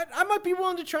 I might be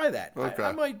willing to try that. Okay.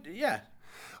 I might. Yeah.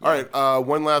 All right.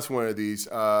 One last one of these.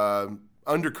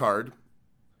 Undercard.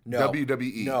 No.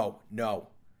 WWE.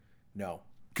 No.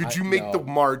 Could you make the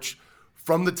march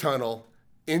from the tunnel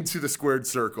into the squared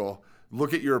circle,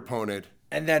 look at your opponent,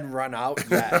 and then run out?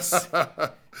 Yes.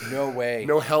 No way.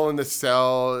 No hell in the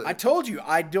cell. I told you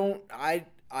I do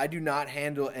not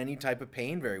handle any type of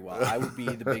pain very well. I would be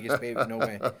the biggest baby. No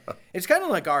way. It's kind of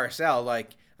like RSL.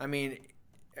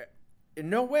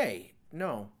 No way.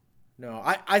 No.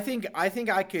 I think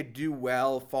I could do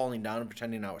well falling down and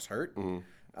pretending I was hurt. Mm-hmm.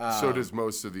 So does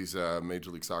most of these Major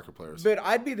League Soccer players. But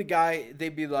I'd be the guy,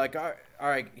 they'd be like, all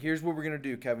right, here's what we're going to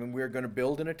do, Kevin. We're going to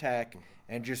build an attack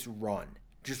and just run.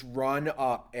 Just run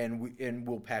up and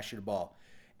we'll pass you the ball.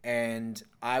 And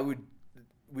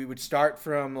we would start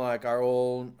from our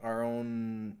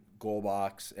own goal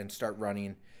box and start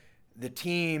running. The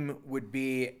team would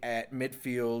be at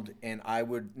midfield, and I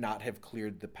would not have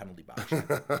cleared the penalty box.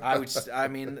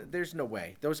 There's no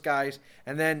way. Those guys,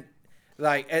 and then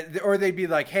Or they'd be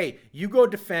like, hey, you go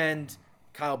defend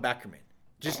Kyle Beckerman.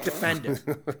 Just defend him.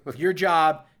 Your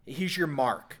job, he's your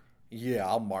mark. Yeah,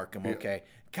 I'll mark him, okay?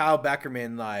 Kyle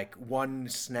Beckerman, like, one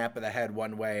snap of the head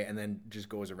one way and then just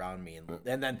goes around me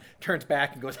and then turns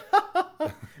back and goes,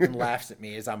 and laughs at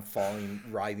me as I'm falling,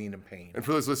 writhing in pain. And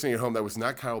for those listening at home, that was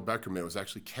not Kyle Beckerman. It was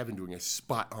actually Kevin doing a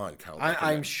spot on Kyle Beckerman.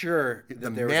 I'm sure the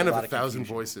that there man was a of lot 1,000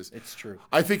 confusion. voices. It's true.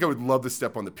 I think I would love to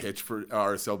step on the pitch for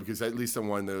RSL because at least I'm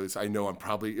one of those. I know I'm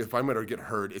probably, if I'm going to get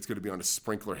hurt, it's going to be on a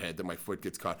sprinkler head that my foot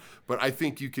gets caught. But I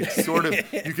think you could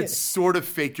sort of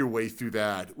fake your way through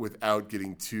that without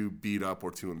getting too beat up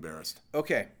or too embarrassed.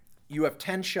 Okay, you have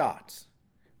 10 shots.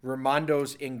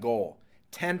 Ramondo's in goal.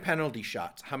 10 penalty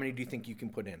shots. How many do you think you can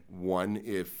put in? One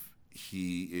if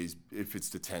it's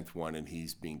the 10th one and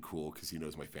he's being cool because he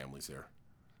knows my family's there.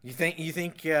 You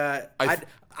think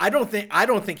I don't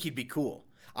think he'd be cool.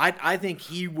 I think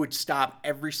he would stop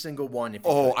every single one. If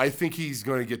I think he's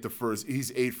going to get the first.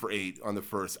 He's 8 for 8 on the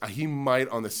first. He might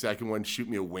on the second one shoot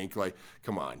me a wink like,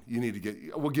 come on, you need to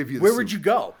get. We'll give you. Where would you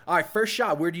go? All right, first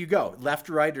shot. Where do you go? Left,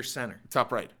 right, or center?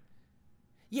 Top right.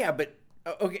 Yeah, but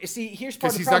okay. See, here's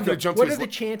part of the he's problem. not gonna jump What to are his the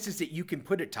chances that you can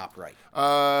put it top right?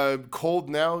 Cold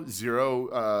now,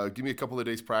 0. Give me a couple of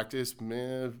days practice,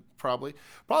 probably.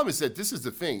 Problem is that this is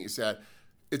the thing is that.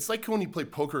 It's like when you play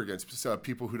poker against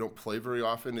people who don't play very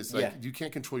often. It's like you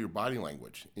can't control your body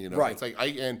language. You know, right. It's like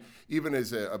even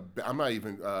as I'm not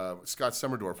even Scott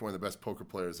Summerdorf, one of the best poker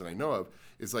players that I know of.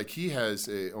 Is like he has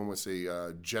almost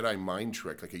a Jedi mind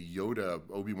trick, like a Yoda,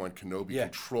 Obi-Wan Kenobi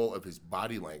control of his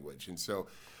body language, and so.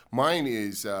 Mine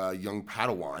is young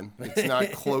Padawan. It's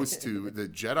not close to the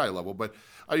Jedi level, but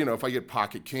if I get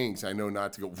pocket kings, I know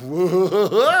not to go.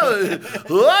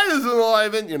 What is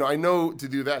alive? I know to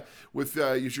do that. With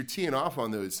as you're teeing off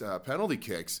on those penalty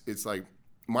kicks, it's like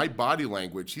my body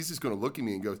language. He's just going to look at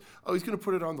me and goes, "Oh, he's going to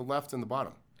put it on the left and the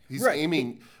bottom." He's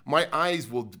aiming. My eyes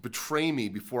will betray me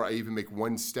before I even make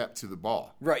one step to the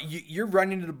ball. Right, you're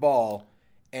running to the ball,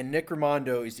 and Nick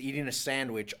Raimondo is eating a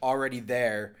sandwich already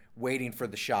there. Waiting for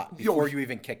the shot before you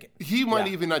even kick it. He might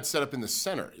even not set up in the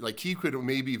center. Like he could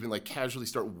maybe even like casually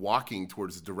start walking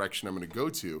towards the direction I'm going to go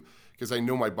to because I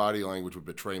know my body language would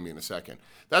betray me in a second.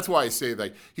 That's why I say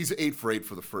like he's 8 for 8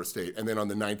 for the first 8, and then on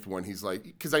the 9th one he's like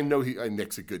because I know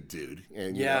Nick's a good dude,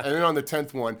 and and then on the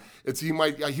 10th one he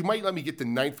might let me get the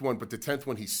 9th one, but the 10th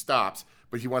one he stops,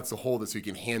 but he wants to hold it so he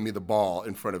can hand me the ball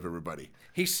in front of everybody.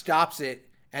 He stops it.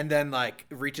 And then,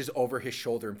 reaches over his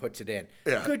shoulder and puts it in.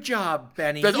 Yeah. Good job,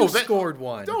 Benny. You scored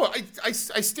one. No, I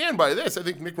stand by this. I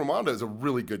think Nick Raimondo is a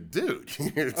really good dude.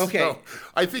 Okay. So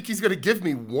I think he's going to give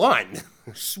me one.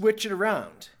 Switch it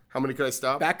around. How many could I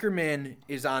stop? Beckerman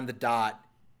is on the dot.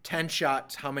 10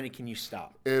 shots. How many can you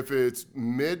stop? If it's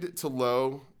mid to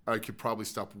low, I could probably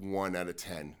stop 1 out of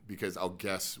 10 because I'll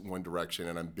guess one direction,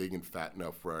 and I'm big and fat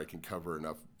enough where I can cover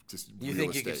enough. You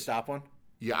think you could stop one?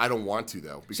 Yeah, I don't want to,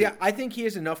 though. See, I think he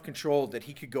has enough control that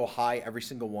he could go high every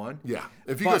single one. Yeah.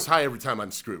 If he goes high every time,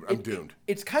 I'm screwed. I'm doomed.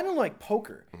 It's kind of like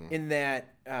poker in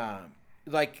that,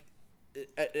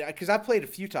 because I've played a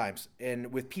few times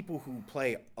and with people who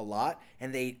play a lot,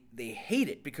 and they hate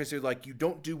it because they're like, you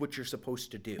don't do what you're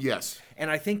supposed to do. Yes. And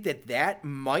I think that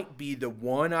might be the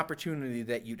one opportunity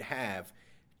that you'd have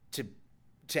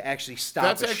to actually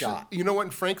stop a shot. You know what?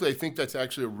 And frankly, I think that's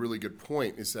actually a really good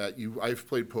point. Is that I've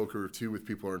played poker too with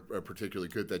people who are particularly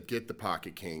good that get the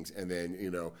pocket kings, and then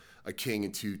a king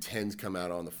and 2 10s come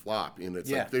out on the flop, and it's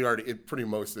like they already pretty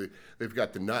much they've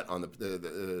got the nut on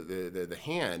the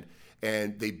hand,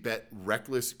 and they bet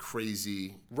reckless,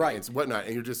 crazy, and whatnot,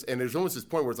 and there's almost this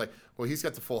point where it's like, well, he's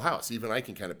got the full house. Even I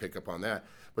can kind of pick up on that.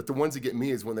 But the ones that get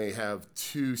me is when they have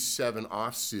 2-7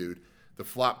 offsuit. The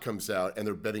flop comes out and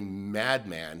they're betting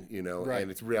madman,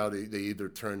 and it's reality. They either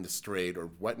turn to straight or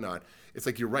whatnot. It's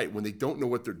like you're right. When they don't know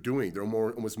what they're doing, they're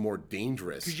almost more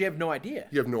dangerous. Because you have no idea.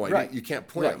 You have no idea. Right. You can't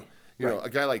play them. A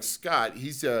guy like Scott,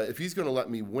 he's if he's going to let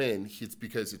me win, it's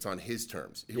because it's on his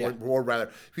terms. Or rather,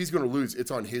 if he's going to lose, it's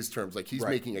on his terms. Like he's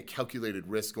making a calculated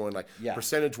risk going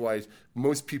percentage-wise,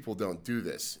 most people don't do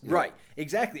this. Right.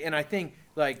 Exactly. And I think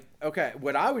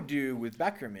what I would do with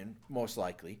Beckerman most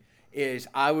likely is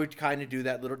I would kind of do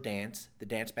that little dance, the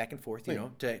dance back and forth, to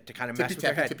kind of mess with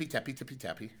their head. Tippy, tappy, tippy,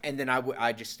 tappy. And then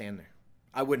I'd just stand there.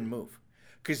 I wouldn't move.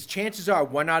 Because chances are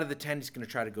 1 out of the 10 is going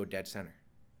to try to go dead center.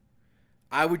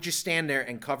 I would just stand there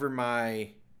and cover my...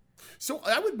 So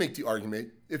I would make the argument,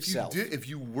 if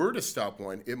you were to stop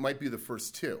one, it might be the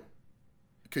first 2.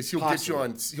 Because he'll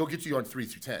get you on 3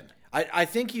 through 10. I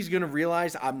think he's going to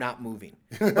realize I'm not moving.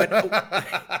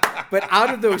 But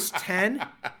out of those 10...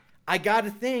 I got to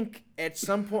think at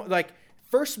some point,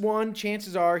 first one,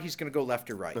 chances are he's going to go left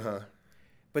or right. Uh-huh.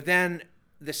 But then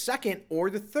the second or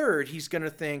the third, he's going to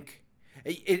think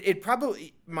it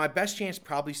probably, my best chance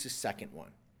probably is the second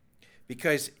one,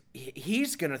 because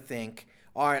he's going to think,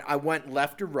 all right, I went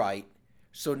left or right.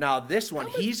 So now this one,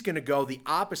 he's going to go the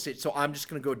opposite. So I'm just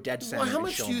going to go dead center. Well, how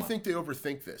much do you think they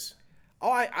overthink this? Oh,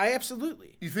 I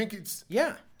absolutely. You think it's...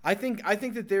 Yeah. I think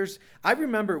that there's. I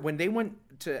remember when they went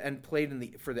to and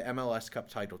played for the MLS Cup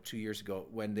title 2 years ago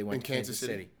when they went to Kansas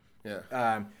City.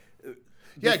 Yeah.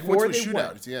 Yeah, it went to a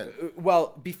shootout at the end.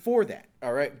 Well, before that,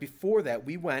 all right. Before that,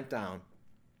 we went down.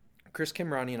 Chris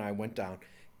Kimrani and I went down,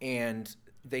 and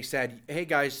they said, "Hey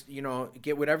guys,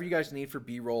 get whatever you guys need for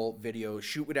B-roll video,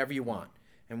 shoot whatever you want."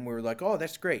 And we were like, "Oh,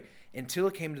 that's great." Until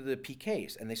it came to the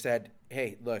PKs, and they said,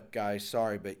 "Hey, look, guys,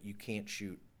 sorry, but you can't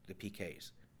shoot the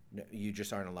PKs. No, you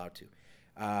just aren't allowed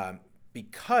to,"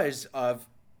 because of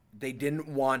they didn't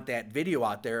want that video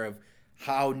out there of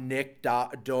how Nick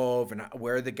dove and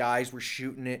where the guys were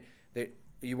shooting it. That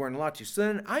you weren't allowed to. So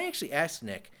then I actually asked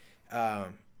Nick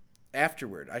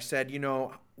afterward. I said,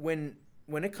 when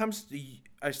it comes to,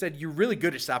 I said, you're really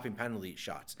good at stopping penalty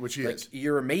shots, which he is.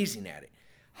 You're amazing at it.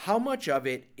 How much of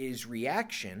it is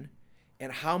reaction,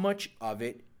 and how much of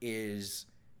it is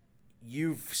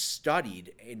you've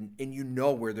studied and you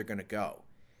know where they're going to go?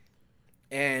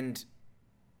 And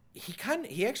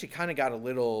he actually kind of got a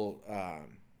little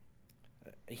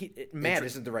mad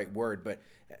isn't the right word, but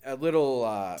a little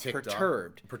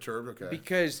perturbed. Perturbed, okay.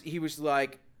 Because he was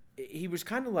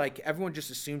kind of like everyone just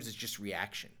assumes it's just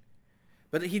reaction,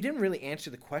 but he didn't really answer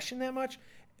the question that much.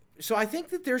 So I think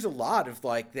that there's a lot of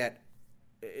like that.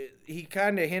 He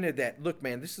kind of hinted that, look,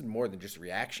 man, this is more than just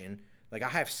reaction. Like, I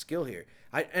have skill here.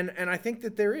 And I think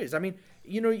that there is. I mean,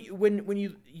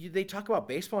 when they talk about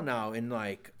baseball now and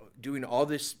like doing all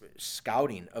this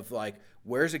scouting of like,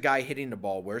 where's a guy hitting the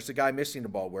ball? Where's the guy missing the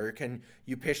ball? Where can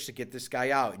you pitch to get this guy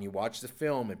out? And you watch the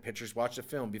film, and pitchers watch the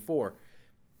film before.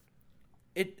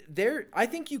 I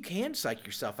think you can psych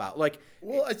yourself out. Like,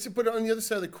 well, but on the other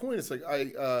side of the coin, it's like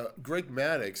Greg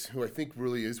Maddux, who I think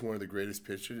really is one of the greatest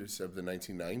pitchers of the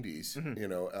 1990s.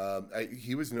 Mm-hmm.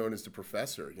 He was known as the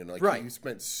professor. Right. He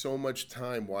spent so much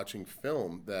time watching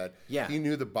film that Yeah. he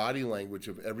knew the body language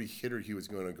of every hitter he was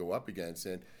going to go up against,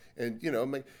 and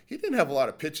he didn't have a lot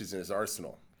of pitches in his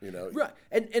arsenal. Right,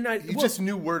 and he just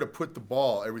knew where to put the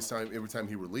ball every time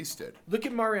he released it. Look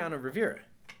at Mariano Rivera.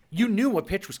 You knew what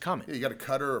pitch was coming. Yeah, you got a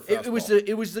cutter or fastball.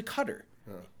 It was the cutter.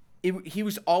 Huh. He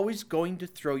was always going to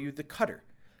throw you the cutter.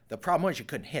 The problem was you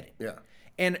couldn't hit it. Yeah.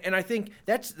 And I think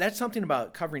that's something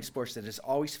about covering sports that has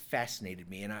always fascinated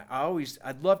me, and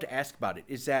I'd love to ask about it,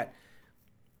 is that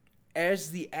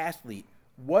as the athlete,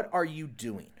 what are you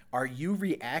doing? Are you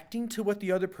reacting to what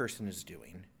the other person is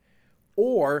doing,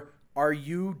 or are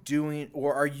you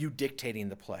dictating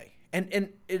the play? And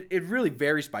it really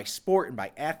varies by sport and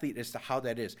by athlete as to how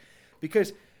that is.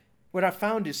 Because what I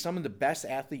found is some of the best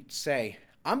athletes say,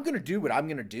 I'm going to do what I'm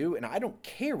going to do, and I don't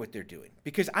care what they're doing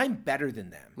because I'm better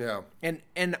than them. Yeah.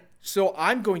 And so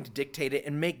I'm going to dictate it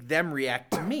and make them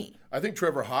react to me. I think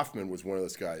Trevor Hoffman was one of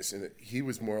those guys, and he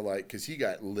was more like, because he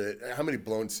got lit. How many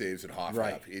blown saves did Hoffman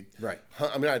have? Right.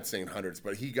 I'm not saying hundreds,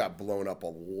 but he got blown up a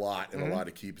lot in a lot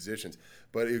of key positions.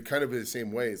 But it kind of in the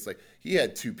same way. It's like he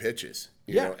had two pitches,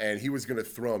 you know, and he was going to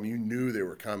throw them. You knew they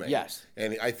were coming. Yes.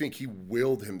 And I think he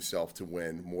willed himself to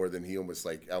win more than he almost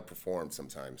like outperformed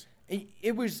sometimes. It's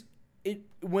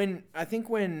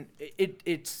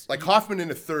like Hoffman in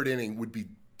the third inning would be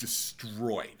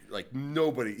destroyed. Like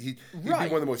nobody. He'd be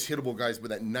one of the most hittable guys. But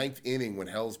that ninth inning when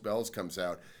Hell's Bells comes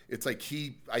out, it's like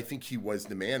I think he was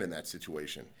the man in that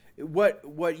situation.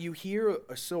 What you hear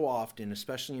so often,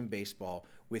 especially in baseball,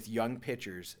 with young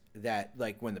pitchers, that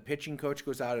like when the pitching coach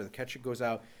goes out or the catcher goes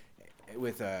out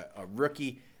with a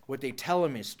rookie, what they tell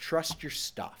him is trust your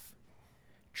stuff.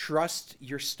 Trust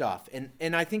your stuff.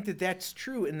 And I think that that's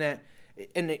true in that,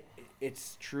 and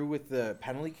it's true with the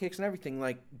penalty kicks and everything.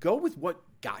 Like, go with what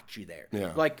got you there.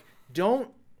 Yeah. Like, don't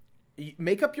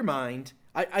make up your mind.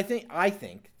 I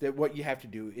think that what you have to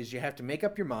do is you have to make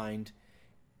up your mind,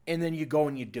 and then you go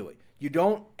and you do it. You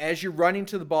don't, as you're running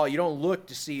to the ball, you don't look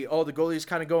to see, oh, the goalie's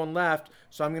kind of going left,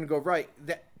 so I'm going to go right.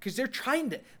 Because they're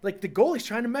trying to, like, the goalie's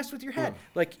trying to mess with your head.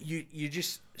 Like, you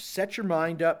just set your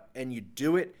mind up and you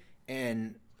do it,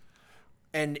 and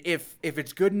if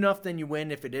it's good enough, then you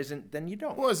win. If it isn't, then you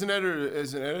don't. Well, as an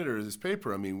editor of this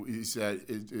paper, I mean, is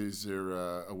there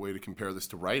a way to compare this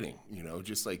to writing?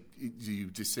 Just like, do you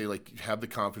just say, like, have the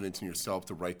confidence in yourself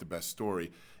to write the best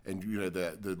story, and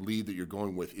the lead that you're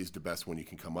going with is the best one you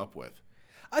can come up with?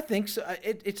 I think so.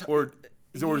 Or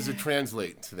does it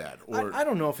translate to that? Or I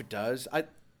don't know if it does.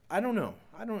 I don't know.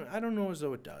 I don't know as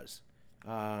though it does.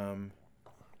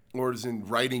 Or as in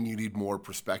writing, you need more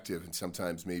perspective, and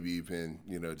sometimes maybe even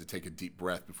to take a deep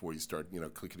breath before you start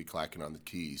clickety clacking on the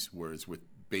keys. Whereas with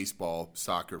baseball,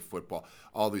 soccer, football,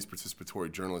 all these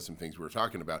participatory journalism things we were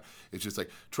talking about, it's just like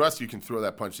trust you can throw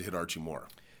that punch to hit Archie Moore.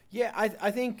 Yeah,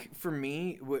 I think for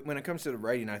me, when it comes to the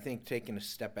writing, I think taking a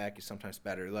step back is sometimes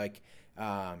better. Like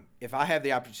if I have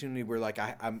the opportunity where like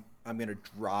I'm going to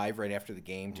drive right after the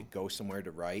game to go somewhere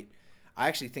to write, I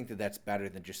actually think that that's better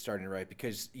than just starting to write,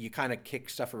 because you kind of kick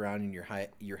stuff around in your head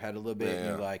a little bit, and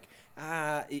you're like,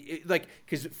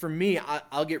 because for me,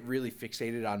 I'll get really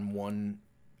fixated on one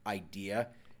idea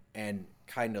and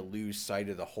kind of lose sight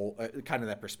of the whole, kind of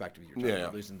that perspective you're talking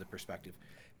about, losing the perspective.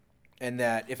 And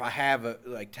that if I have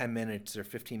like 10 minutes or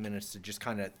 15 minutes to just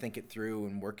kind of think it through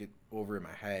and work it over in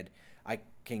my head, I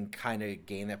can kind of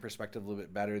gain that perspective a little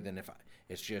bit better than if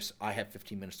it's just I have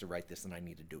 15 minutes to write this and I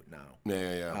need to do it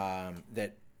now.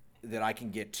 That I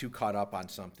can get too caught up on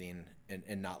something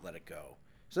and not let it go.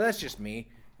 So that's just me.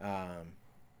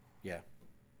 Yeah.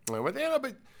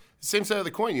 But same side of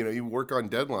the coin, you work on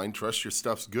deadline, trust your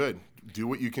stuff's good. Do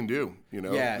what you can do.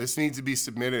 Yeah. This needs to be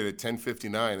submitted at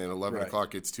 10:59 and 11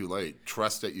 o'clock it's too late.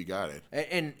 Trust that you got it.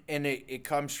 And it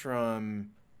comes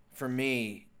from, for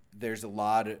me, there's a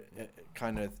lot of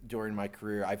kind of during my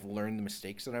career, I've learned the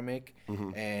mistakes that I make.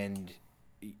 Mm-hmm. And,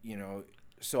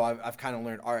 so I've kind of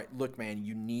learned, all right, look, man,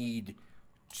 you need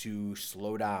to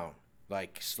slow down.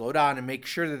 Like, slow down and make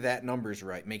sure that number's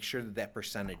right. Make sure that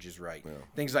percentage is right. Yeah.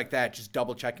 Things like that, just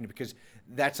double checking, because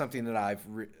that's something that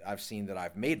I've seen that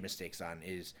I've made mistakes on,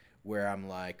 is where I'm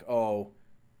like, oh,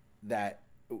 that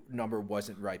number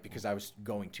wasn't right because I was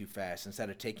going too fast, instead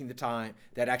of taking the time,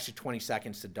 that extra 20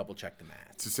 seconds to double check the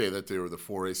math. To say that they were the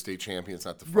 4A state champions,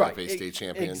 not the 5A state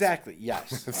champions. Exactly,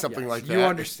 yes. Something like that. You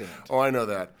understand. Oh, I know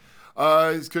that.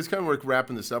 Because kind of we're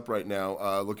wrapping this up right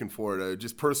now. Looking forward,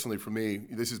 just personally for me,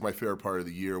 this is my favorite part of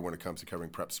the year when it comes to covering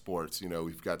prep sports.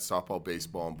 We've got softball,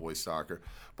 baseball, and boys soccer.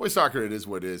 Boys soccer, it is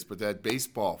what it is, but that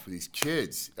baseball for these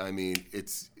kids, I mean,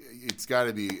 it's got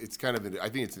to be. It's kind of I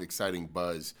think it's an exciting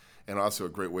buzz, and also a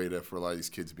great way for a lot of these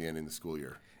kids to be ending the school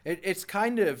year. It's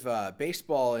kind of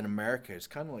baseball in America is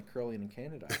kind of like curling in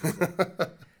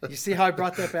Canada. You see how I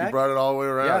brought that back? You brought it all the way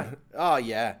around. Yeah. Oh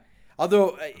yeah.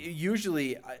 Although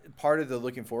usually part of the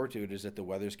looking forward to it is that the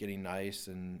weather's getting nice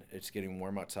and it's getting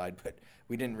warm outside, but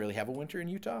we didn't really have a winter in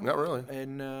Utah. Not really.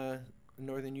 In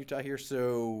northern Utah here,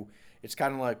 so it's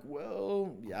kind of like,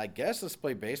 well, yeah, I guess let's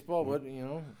play baseball. What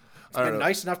it's been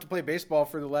nice enough to play baseball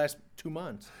for the last 2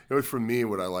 months. For me,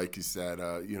 what I like is that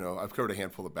I've covered a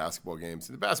handful of basketball games.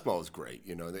 And the basketball is great,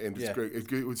 and it's great. It's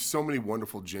good. With so many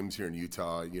wonderful gyms here in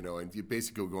Utah, and you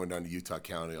basically go going down to Utah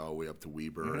County all the way up to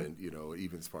Weber, mm-hmm. and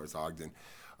even as far as Ogden.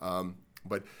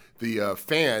 But the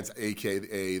fans,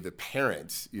 aka the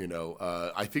parents,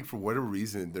 I think for whatever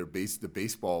reason, the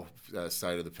baseball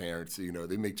side of the parents,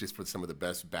 they make just for some of the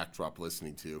best backdrop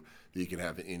listening to that you can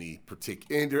have in any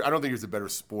particular. And I don't think there's a better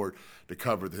sport to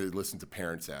cover to listen to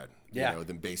parents at,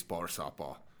 than baseball or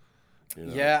softball.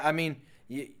 Yeah, I mean,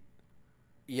 it's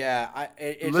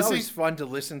always fun to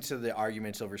listen to the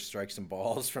arguments over strikes and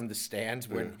balls from the stands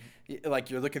when, like,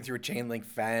 you're looking through a chain link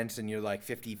fence and you're like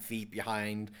 50 feet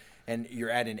behind. And you're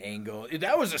at an angle.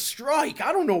 That was a strike.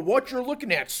 I don't know what you're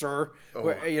looking at, sir. Oh.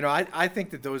 I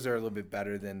think that those are a little bit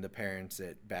better than the parents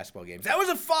at basketball games. That was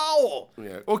a foul.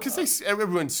 Yeah. Well, because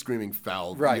everyone's screaming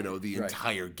foul, the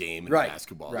entire game in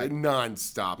basketball. They're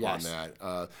nonstop on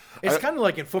that. It's kind of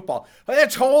like in football.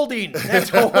 That's holding. That's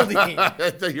holding. I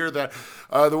hear that.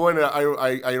 The one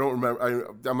I don't remember.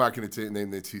 I'm not going to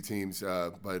name the two teams,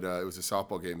 but it was a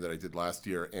softball game that I did last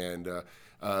year, and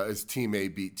as Team A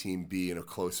beat Team B in a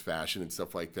close fashion and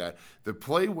stuff like that.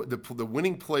 The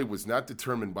winning play was not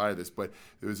determined by this, but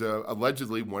it was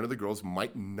allegedly one of the girls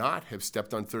might not have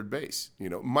stepped on third base.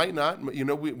 Might not.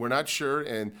 We're not sure,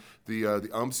 and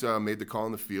the umps made the call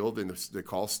in the field, and the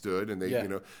call stood, and they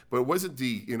but it wasn't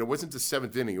the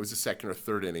seventh inning. It was the second or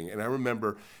third inning, and I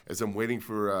remember as I'm waiting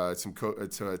for some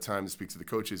time to speak to the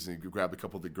coaches and grab a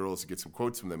couple of the girls to get some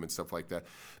quotes from them and stuff like that.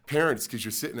 Parents, because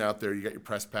you're sitting out there, you got your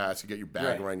press pass, you got your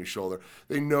bag around your shoulder.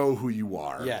 They know who you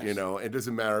are. Yes. It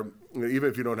doesn't matter. Even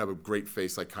if you don't have a great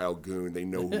face like Kyle Goon, they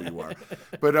know who you are.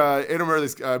 But I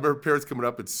remember parents coming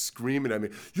up and screaming at me,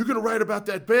 "You're going to write about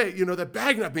that bag, that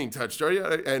bag not being touched, are you?"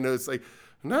 And it's like,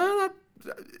 no,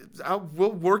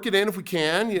 we'll work it in if we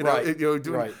can.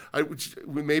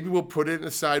 Maybe we'll put it in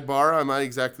a sidebar. I'm not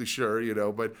exactly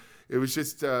sure, but it was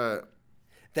just.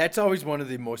 That's always one of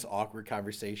the most awkward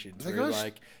conversations.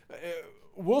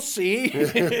 We'll see.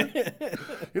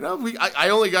 I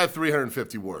only got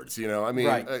 350 words.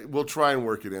 We'll try and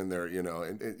work it in there.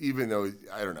 And even though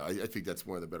I don't know, I think that's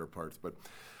one of the better parts. But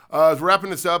As we're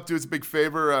wrapping this up, do us a big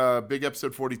favor. Big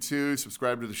episode 42.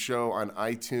 Subscribe to the show on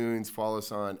iTunes. Follow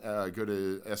us on, go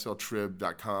to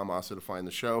sltrib.com also to find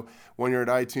the show. When you're at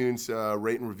iTunes,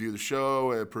 rate and review the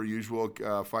show. Per usual,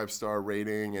 5-star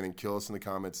rating, and then kill us in the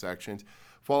comments sections.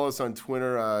 Follow us on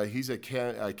Twitter. He's at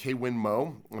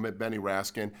KWinMo. I'm at Benny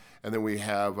Raskin. And then we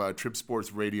have Trib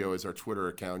Sports Radio as our Twitter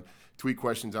account. Tweet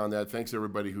questions on that. Thanks,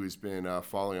 everybody who has been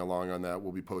following along on that.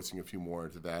 We'll be posting a few more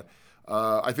into that.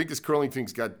 I think this curling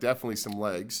thing's got definitely some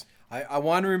legs. I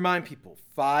want to remind people,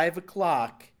 5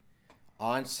 o'clock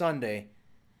on Sunday,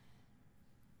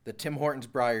 the Tim Hortons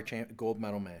Brier gold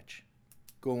medal match.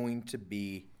 Going to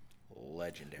be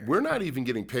legendary. We're not even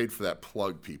getting paid for that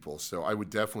plug, people, so I would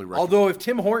definitely recommend. Although if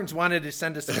Tim Hortons wanted to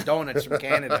send us some donuts from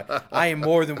Canada, I am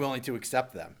more than willing to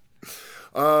accept them.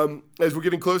 As we're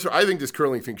getting closer, I think this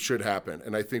curling thing should happen,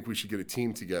 and I think we should get a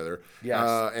team together.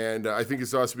 Yes. And I think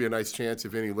it's also be a nice chance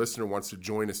if any listener wants to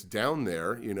join us down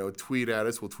there, tweet at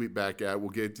us. We'll tweet back at.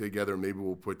 We'll get together. Maybe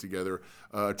we'll put together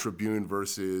Tribune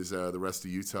versus the rest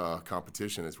of Utah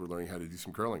competition as we're learning how to do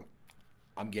some curling.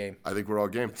 I'm game. I think we're all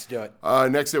game. Let's do it.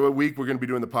 Next week, we're going to be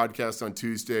doing the podcast on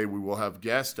Tuesday. We will have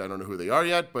guests. I don't know who they are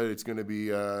yet, but it's going to be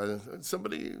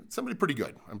somebody pretty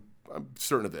good. I'm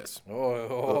certain of this.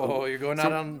 You're going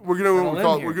out on. We're gonna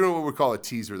what we call a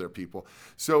teaser there, people.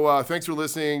 So thanks for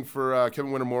listening. For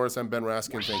Kevin Winter Morris, I'm Ben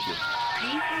Raskin. Thank you.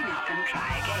 Please hang up and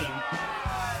try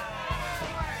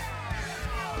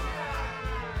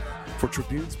again. For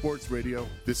Tribune Sports Radio,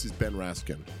 this is Ben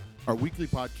Raskin. Our weekly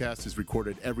podcast is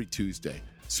recorded every Tuesday.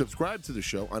 Subscribe to the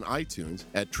show on iTunes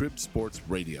at Trib Sports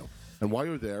Radio. And while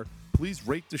you're there, please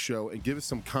rate the show and give us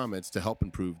some comments to help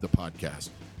improve the podcast.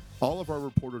 All of our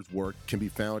reporters' work can be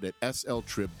found at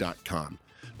sltrib.com.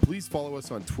 Please follow us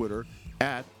on Twitter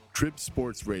at Trib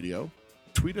Sports Radio.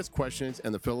 Tweet us questions,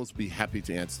 and the fellows will be happy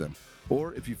to answer them.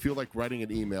 Or if you feel like writing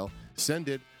an email, send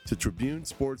it to Tribune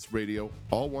Sports Radio,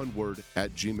 all one word,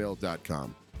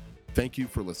 @gmail.com. Thank you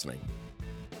for listening.